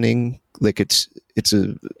who's listening, like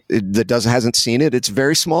hasn't seen it. It's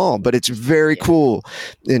very small, but it's very cool.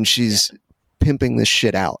 And she's pimping this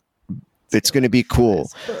shit out. It's going to be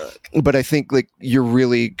cool. But I think like you're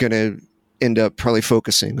really going to end up probably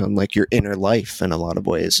focusing on like your inner life in a lot of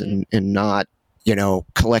ways, and not, you know,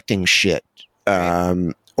 collecting shit,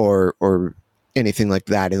 or anything like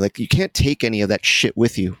that. And like, you can't take any of that shit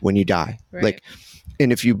with you when you die. Right. Like,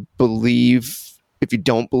 and if you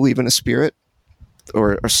don't believe in a spirit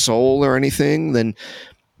or a soul or anything, then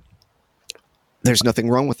there's nothing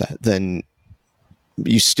wrong with that. Then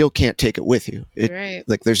you still can't take it with you.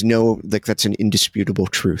 Like there's no, like, that's an indisputable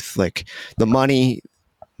truth. Like the money,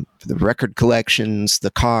 the record collections,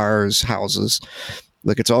 the cars, houses,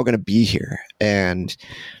 like it's all going to be here. And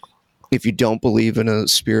if you don't believe in a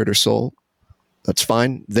spirit or soul, that's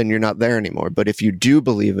fine. Then you're not there anymore. But if you do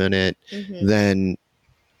believe in it, then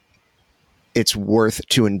it's worth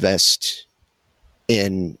to invest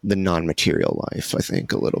in the non-material life, I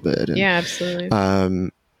think, a little bit. And, yeah, absolutely.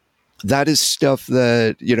 That is stuff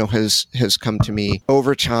that, you know, has come to me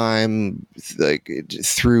over time, like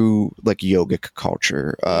through like yogic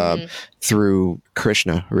culture, through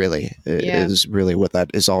Krishna, really, is really what that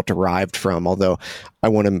is all derived from. Although I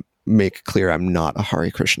want to make clear I'm not a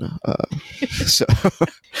Hare Krishna. So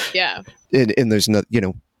yeah. And there's no, you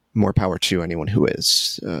know, more power to anyone who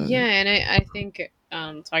is. Yeah. And I think,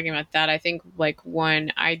 talking about that, I think like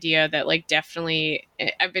one idea that like definitely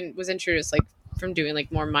was introduced like from doing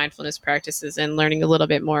like more mindfulness practices and learning a little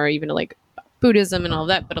bit more even like Buddhism and all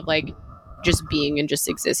that, but of like just being and just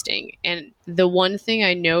existing. And the one thing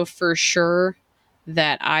I know for sure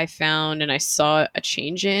that I found and I saw a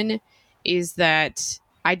change in is that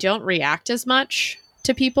I don't react as much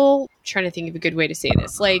to people. I'm trying to think of a good way to say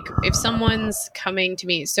this. Like if someone's coming to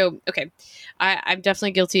me, so, okay, I'm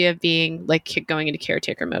definitely guilty of being like going into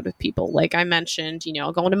caretaker mode with people. Like I mentioned, you know,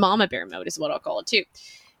 I'll go into mama bear mode is what I'll call it too.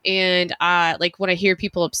 And like when I hear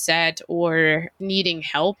people upset or needing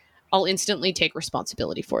help, I'll instantly take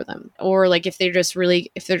responsibility for them. Or like if they're just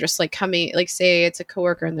like coming, like say it's a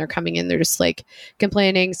coworker and they're coming in, they're just like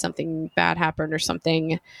complaining something bad happened or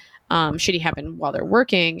something shitty happened while they're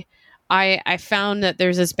working. I found that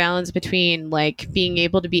there's this balance between like being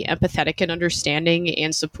able to be empathetic and understanding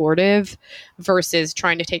and supportive versus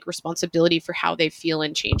trying to take responsibility for how they feel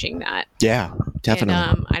and changing that. Yeah,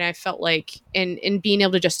 definitely. And I felt like in being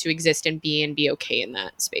able to just to exist and be okay in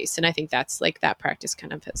that space. And I think that's like that practice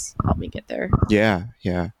kind of has helped me get there. Yeah.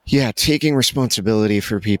 Taking responsibility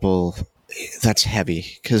for people, that's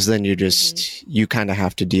heavy, because then you just you kind of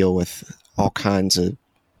have to deal with all kinds of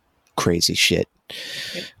crazy shit.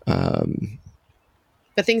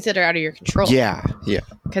 But things that are out of your control. Yeah.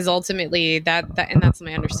 Because ultimately that and that's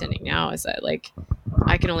my understanding now, is that like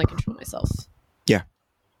I can only control myself. Yeah,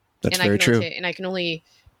 that's very true. And I can only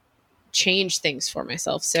change things for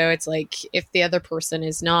myself. So it's like if the other person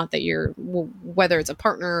is not that you're, whether it's a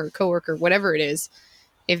partner or coworker, whatever it is,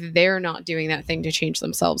 if they're not doing that thing to change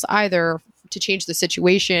themselves either, to change the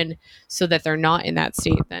situation so that they're not in that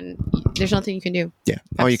state, then there's nothing you can do. Yeah.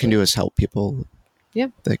 All you can do is help people. Yeah.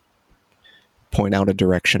 Like point out a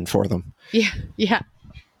direction for them. Yeah.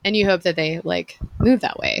 And you hope that they like move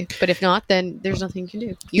that way. But if not, then there's nothing you can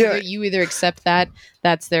do. You either accept that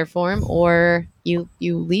that's their form, or you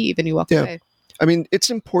leave and you walk away. I mean, it's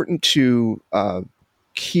important to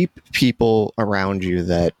keep people around you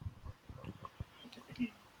that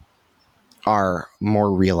are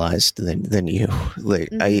more realized than you. Like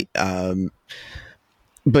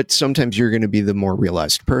but sometimes you're going to be the more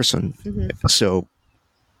realized person. So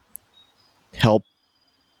help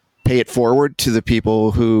pay it forward to the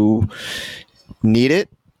people who need it,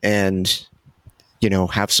 and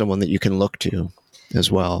have someone that you can look to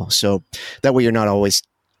as well. So that way you're not always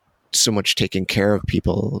so much taking care of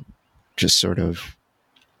people, just sort of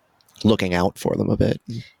looking out for them a bit.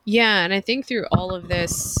 Yeah. And I think through all of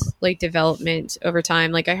this like development over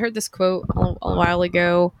time, like I heard this quote a while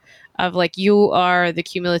ago of like, you are the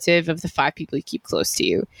cumulative of the 5 people you keep close to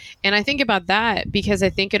you. And I think about that because I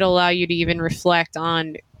think it'll allow you to even reflect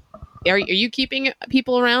on, are you keeping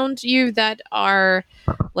people around you that are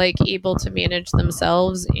like able to manage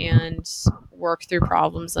themselves and work through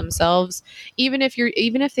problems themselves, even if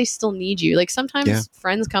they still need you. Like sometimes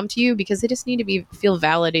friends come to you because they just need to feel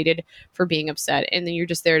validated for being upset, and then you're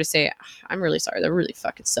just there to say, I'm really sorry, that really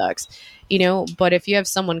fucking sucks, but if you have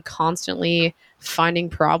someone constantly finding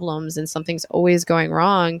problems and something's always going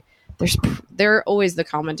wrong, they're always the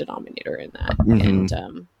common denominator in that. And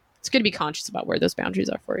it's good to be conscious about where those boundaries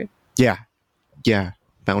are for you. Yeah,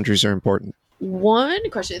 boundaries are important. One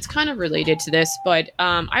question, it's kind of related to this, but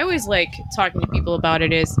I always like talking to people about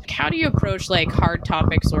it, is how do you approach like hard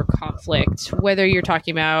topics or conflict, whether you're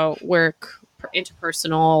talking about work,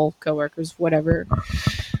 interpersonal, coworkers, whatever?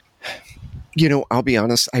 I'll be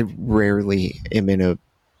honest, I rarely am in a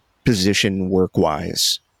position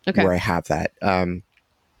work-wise where I have that.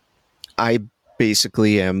 I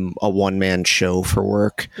basically am a one-man show for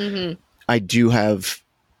work. I do have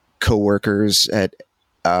coworkers at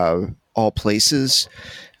all places,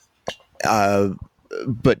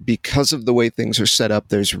 but because of the way things are set up,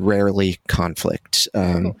 there's rarely conflict.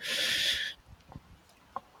 Cool.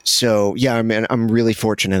 So yeah, I'm really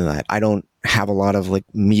fortunate in that I don't have a lot of like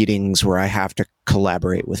meetings where I have to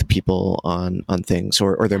collaborate with people on things,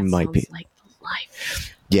 or there might be like the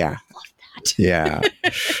life. Yeah, I love that. Yeah.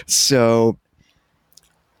 So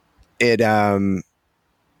it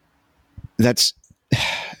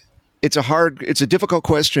it's a difficult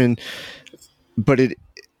question, but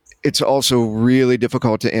it's also really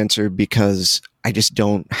difficult to answer because I just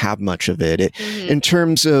don't have much of it. In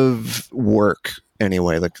terms of work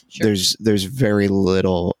anyway, like there's very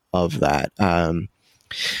little of that.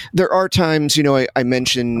 There are times, I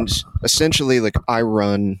mentioned essentially like I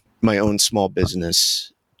run my own small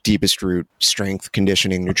business, Deepest Root Strength,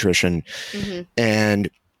 Conditioning, Nutrition, and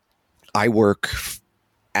I work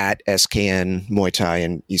at SKN Muay Thai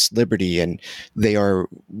in East Liberty, and they are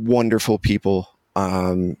wonderful people.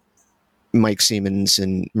 Mike Siemens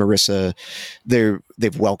and Marissa,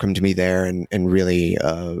 they've welcomed me there, and really,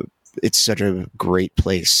 it's such a great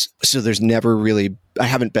place. So there's never really, I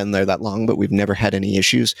haven't been there that long, but we've never had any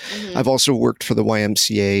issues. I've also worked for the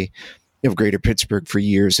YMCA of Greater Pittsburgh for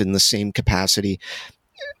years in the same capacity.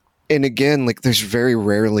 And again, like there's very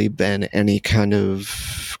rarely been any kind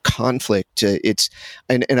of conflict. And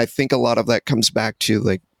I think a lot of that comes back to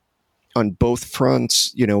like on both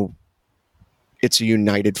fronts, it's a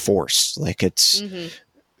united force. Like it's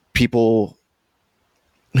people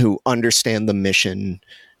who understand the mission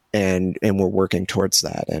and we're working towards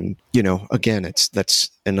that. And, again,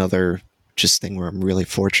 that's another just thing where I'm really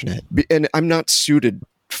fortunate. And I'm not suited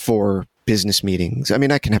for business meetings. I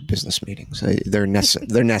mean, I can have business meetings. They're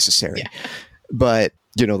necessary. But,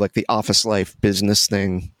 like the office life business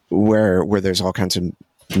thing where there's all kinds of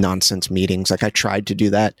nonsense meetings. Like, I tried to do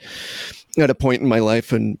that at a point in my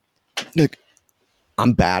life, and like,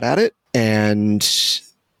 I'm bad at it, and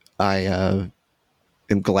I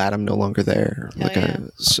am glad I'm no longer there.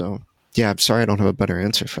 So yeah, I'm sorry I don't have a better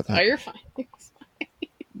answer for that. Oh, you're fine.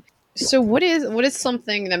 So what is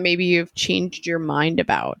something that maybe you've changed your mind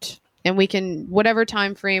about? And we can, whatever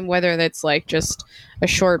time frame, whether that's like just a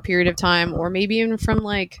short period of time, or maybe even from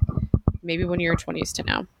like maybe when you're 20s to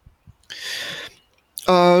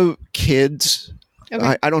now. Kids.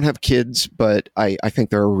 Okay. I don't have kids, but I think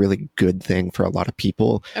they're a really good thing for a lot of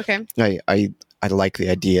people. Okay. I like the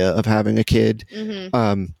idea of having a kid.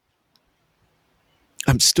 Mm-hmm.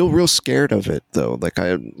 I'm still real scared of it though.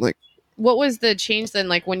 What was the change then?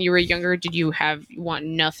 Like when you were younger, did you want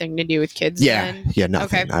nothing to do with kids? Yeah. Then? Yeah,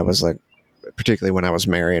 nothing. Okay. I was like, particularly when I was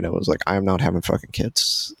married, I was like, I'm not having fucking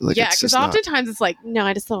kids. Like, yeah, because oftentimes it's like, no,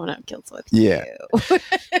 I just don't want to have kids with you.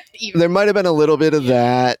 There might have been a little bit of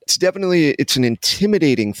that. It's an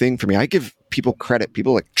intimidating thing for me. I give people credit.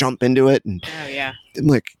 People like jump into it, and I'm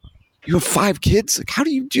like, you have 5 kids? Like, how do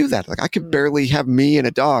you do that? Like, I could barely have me and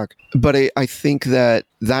a dog. But I think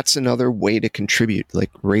that's another way to contribute, like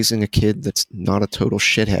raising a kid that's not a total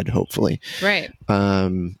shithead, hopefully. Right.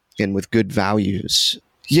 And with good values.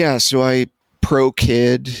 Yeah, so I pro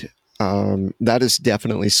kid. That is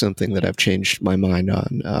definitely something that I've changed my mind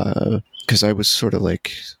on, because I was sort of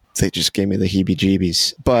like, they just gave me the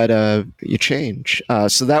heebie-jeebies. But you change.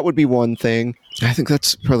 So that would be one thing. I think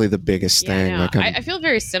that's probably the biggest thing. No. I feel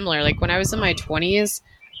very similar. Like when I was in my 20s,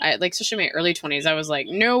 especially my early 20s, I was like,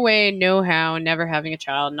 no way, no how, never having a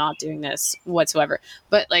child, not doing this whatsoever.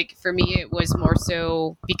 But like for me, it was more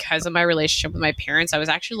so because of my relationship with my parents. I was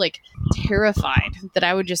actually like terrified that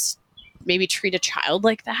I would just maybe treat a child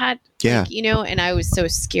like that. Yeah. Like, and I was so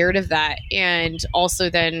scared of that. And also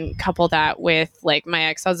then couple that with like my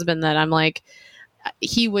ex-husband, that I'm like,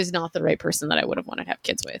 he was not the right person that I would have wanted to have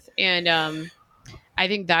kids with. And, I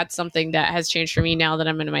think that's something that has changed for me now that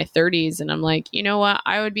I'm in my 30s, and I'm like, you know what,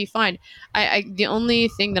 I would be fine. The only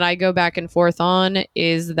thing that I go back and forth on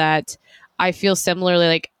is that I feel similarly,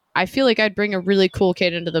 like I feel like I'd bring a really cool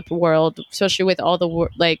kid into the world, especially with all the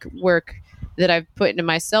work that I've put into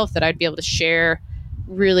myself, that I'd be able to share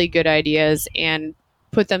really good ideas and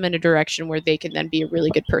put them in a direction where they can then be a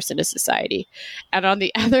really good person to society. And on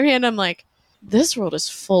the other hand, I'm like, this world is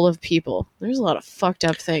full of people. There's a lot of fucked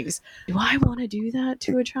up things. Do I want to do that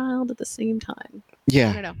to a child at the same time?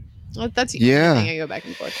 Yeah. I don't know. Well, that's the only thing I go back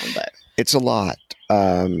and forth on, but it's a lot.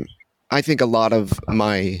 I think a lot of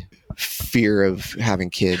my fear of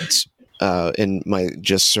having kids and my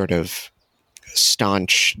just sort of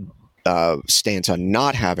staunch stance on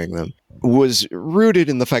not having them was rooted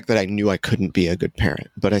in the fact that I knew I couldn't be a good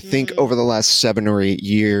parent. But I think over the last 7 or 8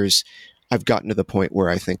 years, I've gotten to the point where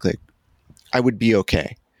I think like I would be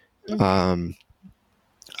okay.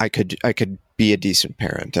 I could be a decent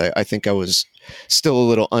parent. I think I was still a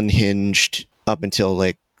little unhinged up until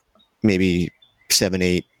like maybe 7,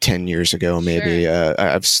 8, 10 years ago. Maybe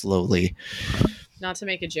I've slowly. Not to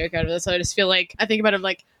make a joke out of this, I just feel like I think about it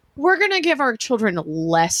like, we're going to give our children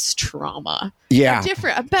less trauma. Yeah.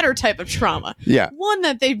 A better type of trauma. Yeah. One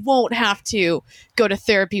that they won't have to go to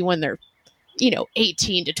therapy when they're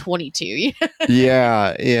 18 to 22.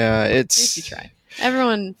 Yeah. It's. You try.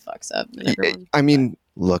 Everyone fucks up. I mean,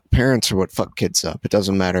 look, parents are what fuck kids up. It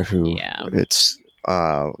doesn't matter who. Yeah. It's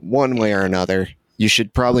one way or another. You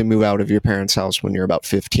should probably move out of your parents' house when you're about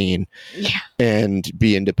 15 and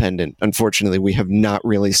be independent. Unfortunately, we have not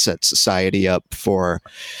really set society up for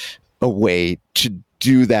a way to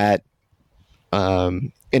do that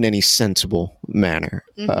in any sensible manner.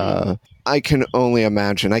 I can only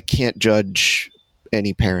imagine. I can't judge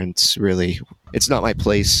any parents, really. It's not my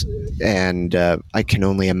place. And I can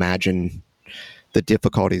only imagine the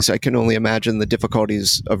difficulties. I can only imagine the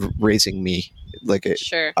difficulties of raising me.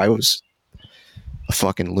 I was a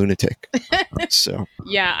fucking lunatic. So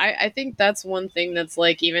yeah, I think that's one thing that's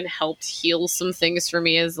like even helped heal some things for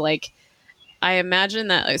me is like, I imagine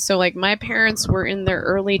that. So like my parents were in their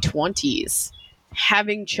early 20s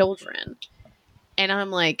having children. And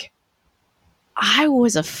I'm like, I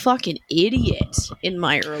was a fucking idiot in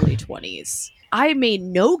my early 20s. I made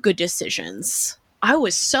no good decisions. I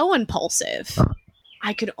was so impulsive.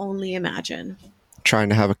 I could only imagine trying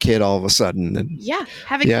to have a kid all of a sudden. And,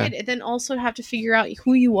 have a kid and then also have to figure out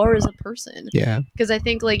who you are as a person. Yeah. Because I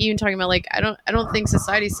think like even talking about like, I don't think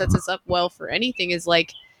society sets us up well for anything is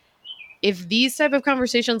like, if these type of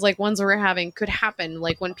conversations like ones we're having could happen,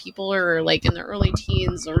 like when people are like in their early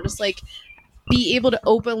teens or just like be able to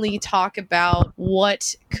openly talk about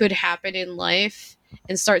what could happen in life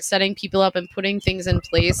and start setting people up and putting things in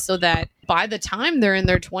place so that by the time they're in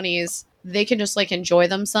their 20s, they can just like enjoy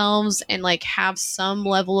themselves and like have some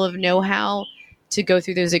level of know-how to go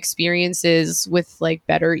through those experiences with like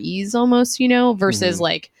better ease almost, you know, versus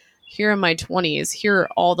like, here in my 20s, here are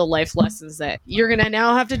all the life lessons that you're going to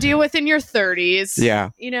now have to deal with in your 30s.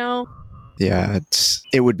 Yeah. You know? Yeah.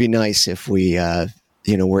 It would be nice if we,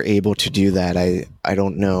 were able to do that. I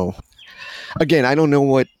don't know. Again, I don't know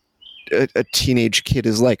what a teenage kid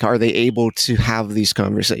is like. Are they able to have these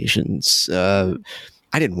conversations?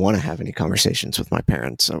 I didn't want to have any conversations with my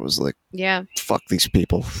parents. I was like, yeah, fuck these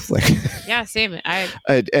people. Like, yeah, same.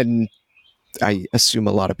 And I assume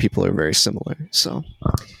a lot of people are very similar. So,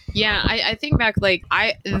 yeah, I think back, like,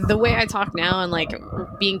 the way I talk now and like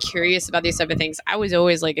being curious about these type of things, I was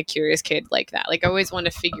always like a curious kid like that. Like, I always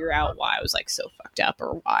wanted to figure out why I was like so fucked up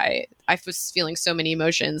or why I was feeling so many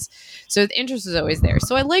emotions. So the interest is always there.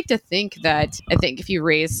 So I like to think that, if you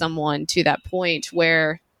raise someone to that point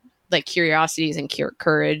where like curiosity is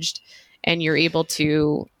encouraged and you're able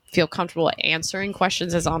to feel comfortable answering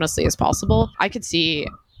questions as honestly as possible, I could see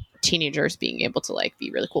teenagers being able to like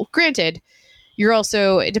be really cool. Granted, you're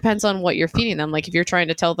also, it depends on what you're feeding them. Like if you're trying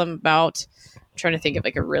to tell them about, I'm trying to think of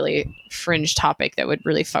like a really fringe topic that would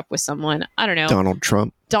really fuck with someone. I don't know. Donald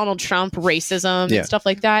Trump, racism, and stuff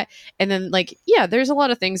like that. And then like, yeah, there's a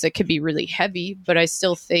lot of things that could be really heavy, but I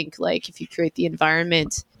still think like if you create the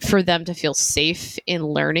environment for them to feel safe in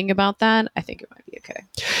learning about that, I think it might be okay.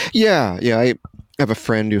 Yeah. Yeah. I have a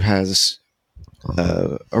friend who has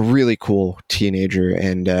a really cool teenager,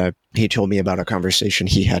 and he told me about a conversation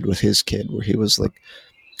he had with his kid where he was like,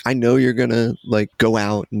 I know you're gonna like go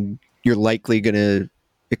out and you're likely gonna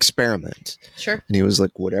experiment. Sure. And he was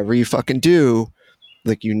like, whatever you fucking do,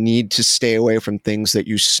 like you need to stay away from things that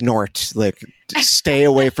you snort, like stay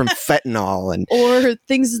away from fentanyl and or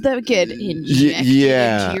things that get injected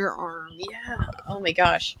into your arm. Yeah. Oh my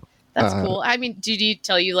gosh. That's cool. I mean, did he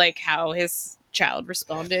tell you like how his child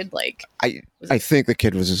responded? Like, I think the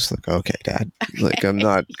kid was just like, okay, Dad, okay. Like I'm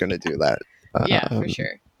not gonna do that. Yeah, for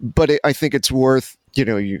sure. But I think it's worth,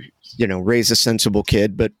 you raise a sensible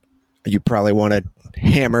kid, but you probably want to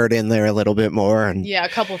hammer it in there a little bit more. And yeah, a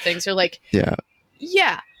couple things are like, yeah.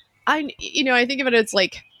 I think about it, it's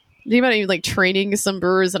like, think about it, like training some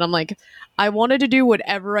brewers, and I'm like, I wanted to do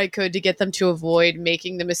whatever I could to get them to avoid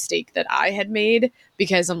making the mistake that I had made,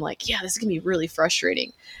 because I'm like, yeah, this is gonna be really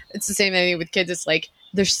frustrating. It's the same thing with kids. It's like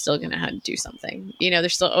they're still gonna have to do something. They're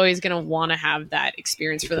still always gonna want to have that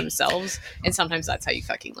experience for themselves, and sometimes that's how you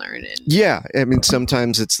fucking learn. And yeah, I mean,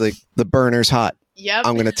 sometimes it's like the burner's hot. Yep.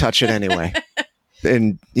 I'm gonna touch it anyway.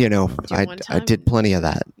 And I did plenty of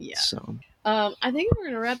that. Yeah. So. I think we're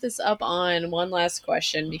going to wrap this up on one last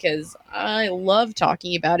question, because I love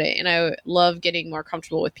talking about it and I love getting more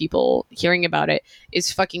comfortable with people hearing about it,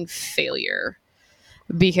 is fucking failure.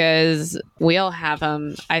 Because we all have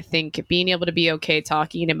them. I think being able to be okay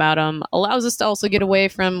talking about them allows us to also get away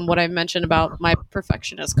from what I mentioned about my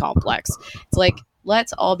perfectionist complex. It's like,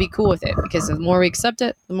 let's all be cool with it, because the more we accept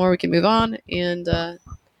it, the more we can move on and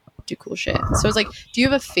do cool shit. So it's like, do you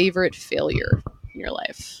have a favorite failure in your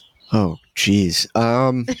life? Oh, geez.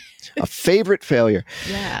 A favorite failure.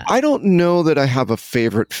 Yeah. I don't know that I have a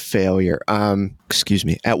favorite failure. Excuse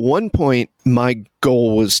me. At one point, my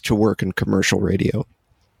goal was to work in commercial radio.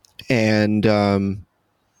 And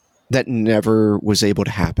that never was able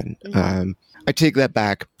to happen. Mm-hmm. I take that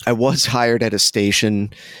back. I was hired at a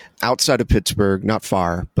station outside of Pittsburgh, not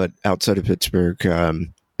far, but outside of Pittsburgh.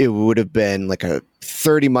 It would have been like a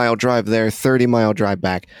 30-mile drive there, 30-mile drive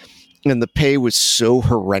back. And the pay was so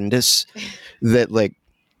horrendous that like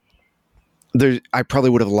I probably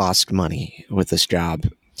would have lost money with this job.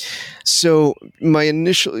 So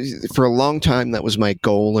for a long time, that was my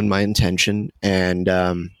goal and my intention. And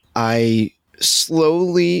I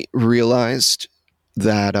slowly realized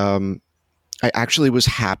that I actually was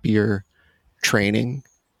happier training.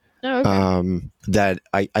 Oh, okay. That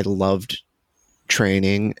I loved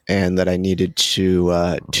training, and that I needed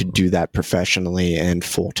to do that professionally and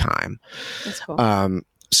full time. That's cool.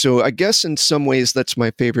 So I guess in some ways that's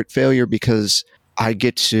my favorite failure, because I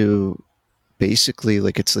get to basically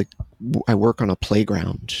it's like I work on a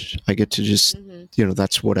playground. I get to just,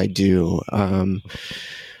 that's what I do.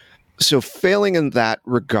 So failing in that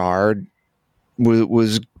regard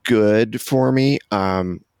was good for me.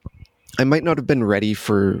 I might not have been ready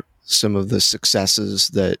for some of the successes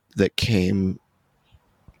that came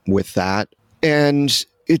with that. And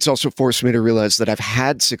it's also forced me to realize that I've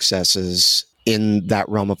had successes in that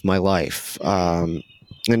realm of my life, and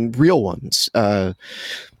real ones. But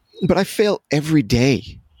I fail every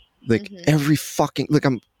day, every fucking,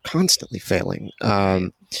 constantly failing.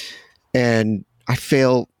 And I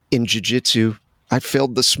fail in jiu-jitsu. I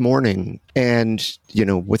failed this morning, and,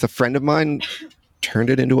 with a friend of mine, turned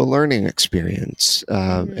it into a learning experience.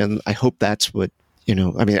 And I hope that's what,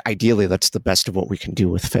 ideally that's the best of what we can do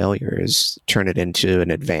with failure, is turn it into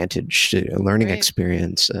an advantage, a learning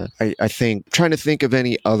experience. I think, trying to think of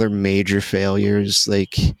any other major failures,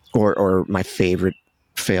 like, or my favorite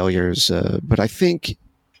failures. But I think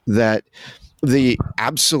that the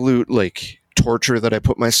absolute, like, torture that I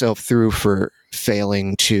put myself through for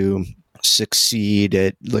failing to succeed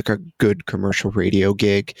at, like, a good commercial radio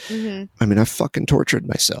gig. I mean, I fucking tortured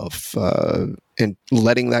myself, and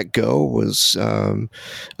letting that go was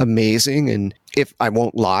amazing. And if I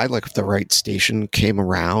won't lie, like, if the right station came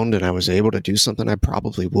around and I was able to do something, I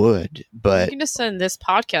probably would. But you can just send this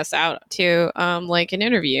podcast out to like an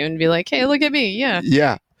interview and be like, hey, look at me.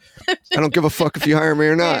 Yeah. I don't give a fuck if you hire me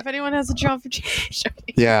or not. Hey, if anyone has a job for change.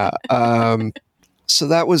 Yeah. So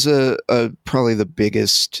that was a probably the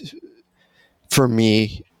biggest, for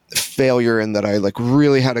me, failure, in that I, like,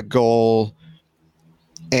 really had a goal,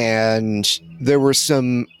 and there were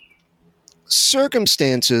some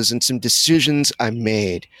circumstances and some decisions I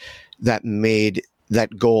made that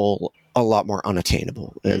goal a lot more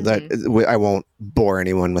unattainable. That I won't bore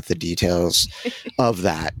anyone with the details of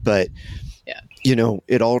that, but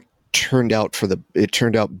it all turned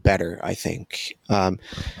out better, I think.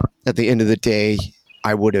 At the end of the day,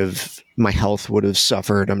 my health would have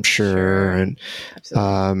suffered, I'm sure. And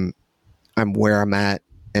I'm where I'm at,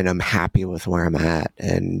 and I'm happy with where I'm at.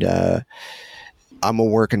 And I'm a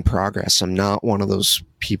work in progress. I'm not one of those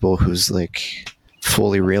people who's, like,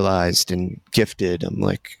 fully realized and gifted. I'm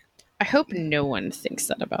like, I hope no one thinks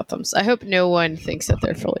that about them. I hope no one thinks that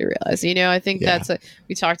they're fully realized. I think that's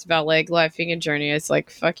we talked about, like, life being a journey. It's like,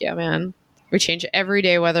 fuck yeah, man. We change it every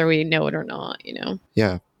day, whether we know it or not,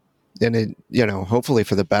 Yeah. And it, hopefully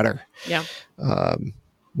for the better. Yeah.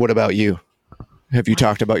 What about you? Have you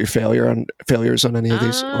talked about your failures on any of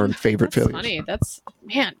these, or favorite failures? Funny.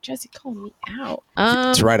 Man, Jesse called me out.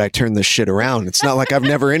 That's right. I turned this shit around. It's not like I've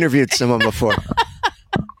never interviewed someone before.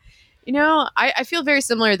 I feel very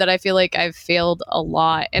similar, that I feel like I've failed a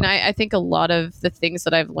lot. And I think a lot of the things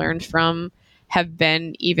that I've learned from have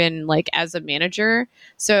been even, like, as a manager.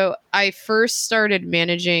 So I first started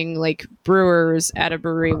managing, like, brewers at a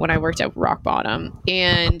brewery when I worked at Rock Bottom.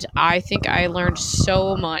 And I think I learned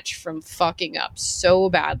so much from fucking up so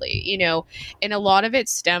badly, and a lot of it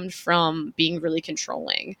stemmed from being really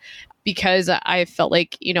controlling. Because I felt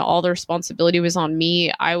like, all the responsibility was on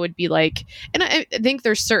me. I would be like, and I think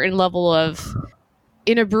there's certain level of,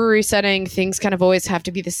 in a brewery setting, things kind of always have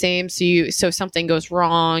to be the same. So if something goes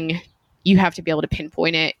wrong, you have to be able to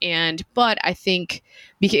pinpoint it. But I think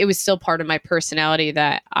because it was still part of my personality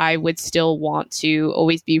that I would still want to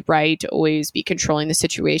always be right, always be controlling the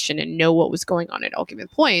situation and know what was going on at all given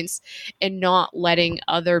points, and not letting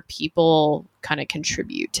other people kind of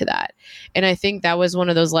contribute to that. And I think that was one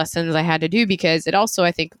of those lessons I had to do, because it also,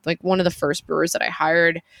 I think, like, one of the first brewers that I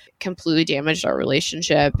hired completely damaged our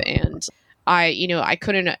relationship. And I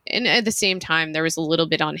couldn't, and at the same time, there was a little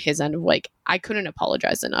bit on his end of, like, I couldn't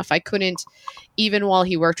apologize enough. I couldn't, even while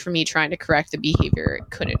he worked for me trying to correct the behavior,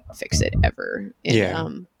 couldn't fix it ever.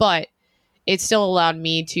 And, but it still allowed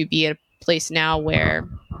me to be at a place now where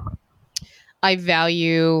I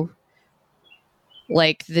value,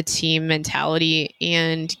 like, the team mentality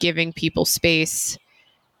and giving people space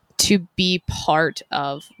to be part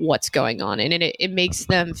of what's going on. And it makes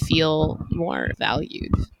them feel more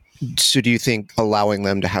valued. So do you think allowing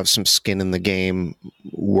them to have some skin in the game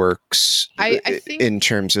works? I think, in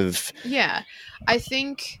terms of... Yeah. I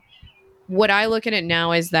think what I look at it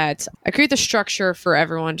now is that I create the structure for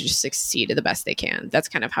everyone to just succeed to the best they can. That's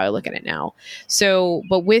kind of how I look at it now. So,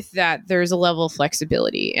 but with that, there's a level of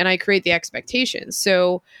flexibility, and I create the expectations.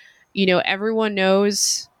 So, everyone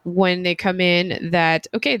knows when they come in that,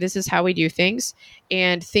 okay, this is how we do things,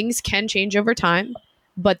 and things can change over time.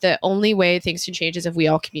 But the only way things can change is if we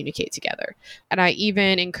all communicate together. And I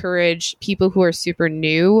even encourage people who are super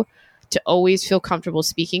new to always feel comfortable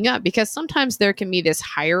speaking up, because sometimes there can be this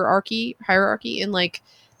hierarchy in, like,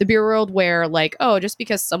 the beer world where, like, oh, just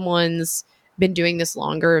because someone's been doing this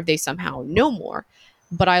longer, they somehow know more.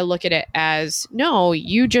 But I look at it as, no,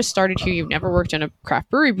 you just started here. You've never worked in a craft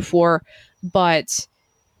brewery before, but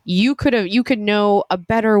you could know a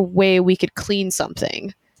better way we could clean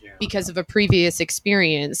something because of a previous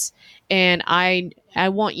experience. And I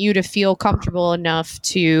want you to feel comfortable enough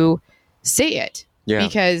to say it,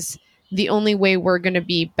 because the only way we're going to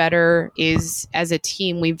be better is as a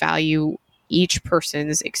team, we value each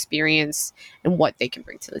person's experience and what they can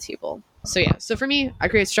bring to the table. So for me, I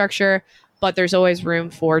create structure, but there's always room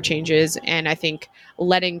for changes. And I think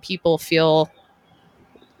letting people feel,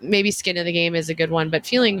 maybe skin in the game is a good one, but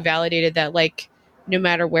feeling validated that like no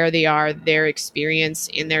matter where they are, their experience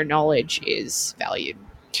and their knowledge is valued.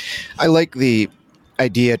 I like the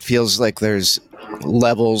idea. It feels like there's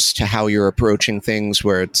levels to how you're approaching things,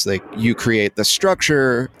 where it's like you create the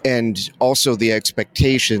structure and also the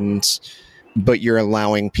expectations, but you're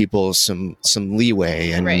allowing people some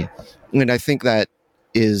leeway. And, Right. And I think that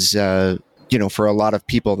is, for a lot of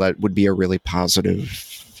people, that would be a really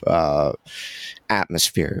positive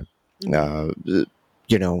atmosphere.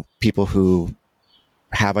 People who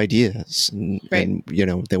have ideas and, Right.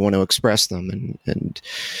 and they want to express them, and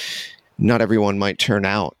not everyone might turn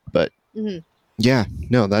out, but yeah,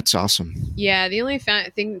 no, that's awesome. Yeah, the only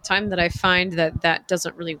time that I find that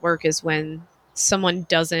doesn't really work is when someone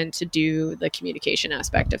doesn't do the communication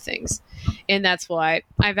aspect of things. And that's why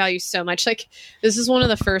I value so much. Like, this is one of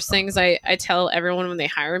the first things I tell everyone when they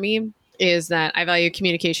hire me, is that I value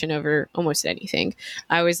communication over almost anything.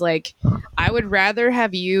 I was like, I would rather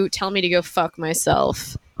have you tell me to go fuck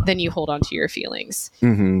myself than you hold on to your feelings.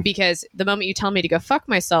 Mm-hmm. Because the moment you tell me to go fuck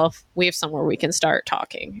myself, we have somewhere we can start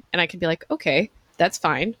talking. And I can be like, okay, that's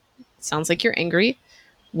fine. Sounds like you're angry.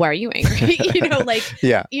 Why are you angry?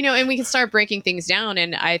 Yeah. And we can start breaking things down.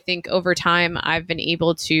 And I think over time, I've been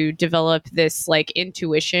able to develop this like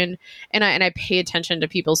intuition, and I pay attention to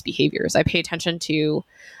people's behaviors. I pay attention to,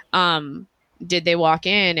 did they walk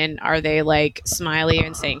in and are they like smiley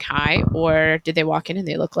and saying hi, or did they walk in and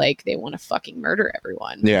they look like they want to fucking murder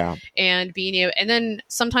everyone? Yeah. And and then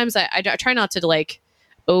sometimes I try not to like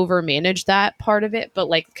over manage that part of it, but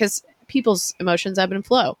like, because people's emotions ebb and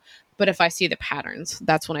flow. But if I see the patterns,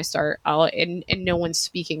 that's when I start. And no one's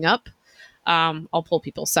speaking up. I'll pull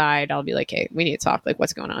people aside. I'll be like, hey, we need to talk. Like,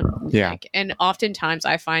 what's going on? Yeah. And oftentimes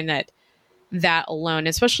I find that alone,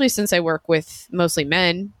 especially since I work with mostly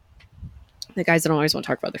men, the guys don't always want to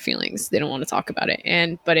talk about their feelings. They don't want to talk about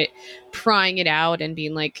it. But prying it out and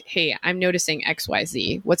being like, hey, I'm noticing X, Y,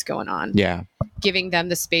 Z. What's going on? Yeah. Giving them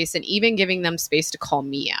the space, and even giving them space to call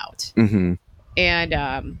me out. Mm-hmm.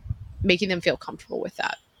 And making them feel comfortable with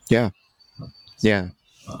that. Yeah. Yeah.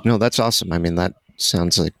 No, that's awesome. I mean, that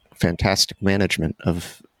sounds like fantastic management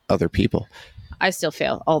of other people. I still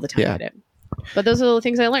fail all the time at it. But those are the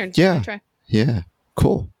things I learned. Yeah. I try. Yeah.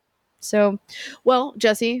 Cool. So, well,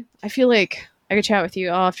 Jesse, I feel like I could chat with you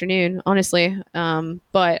all afternoon, honestly.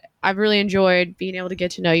 But I've really enjoyed being able to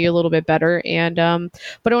get to know you a little bit better. And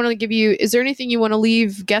but I want to give you, is there anything you want to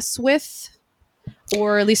leave guests with?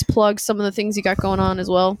 Or at least plug some of the things you got going on as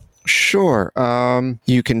well? Sure.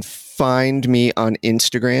 You can find me on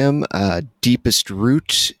Instagram. Deepest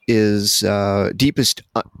Root is deepest.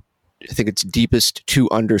 I think it's deepest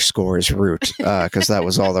 2_ root, because that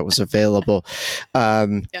was all that was available.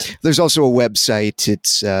 There's also a website.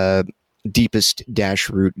 It's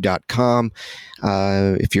deepest-root.com.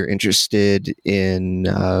 If you're interested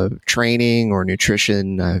in training or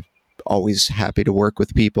nutrition, I'm always happy to work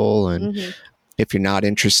with people. And if you're not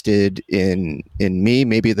interested in me,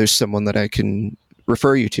 maybe there's someone that I can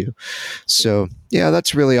refer you to. So yeah,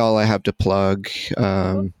 that's really all I have to plug.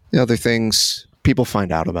 The other things, people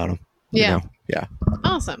find out about them. Yeah. Yeah.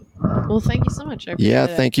 Awesome. Well, thank you so much. I appreciate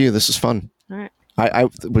it. Thank you. This is fun. All right. I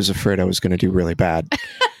was afraid I was going to do really bad.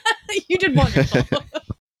 You did wonderful.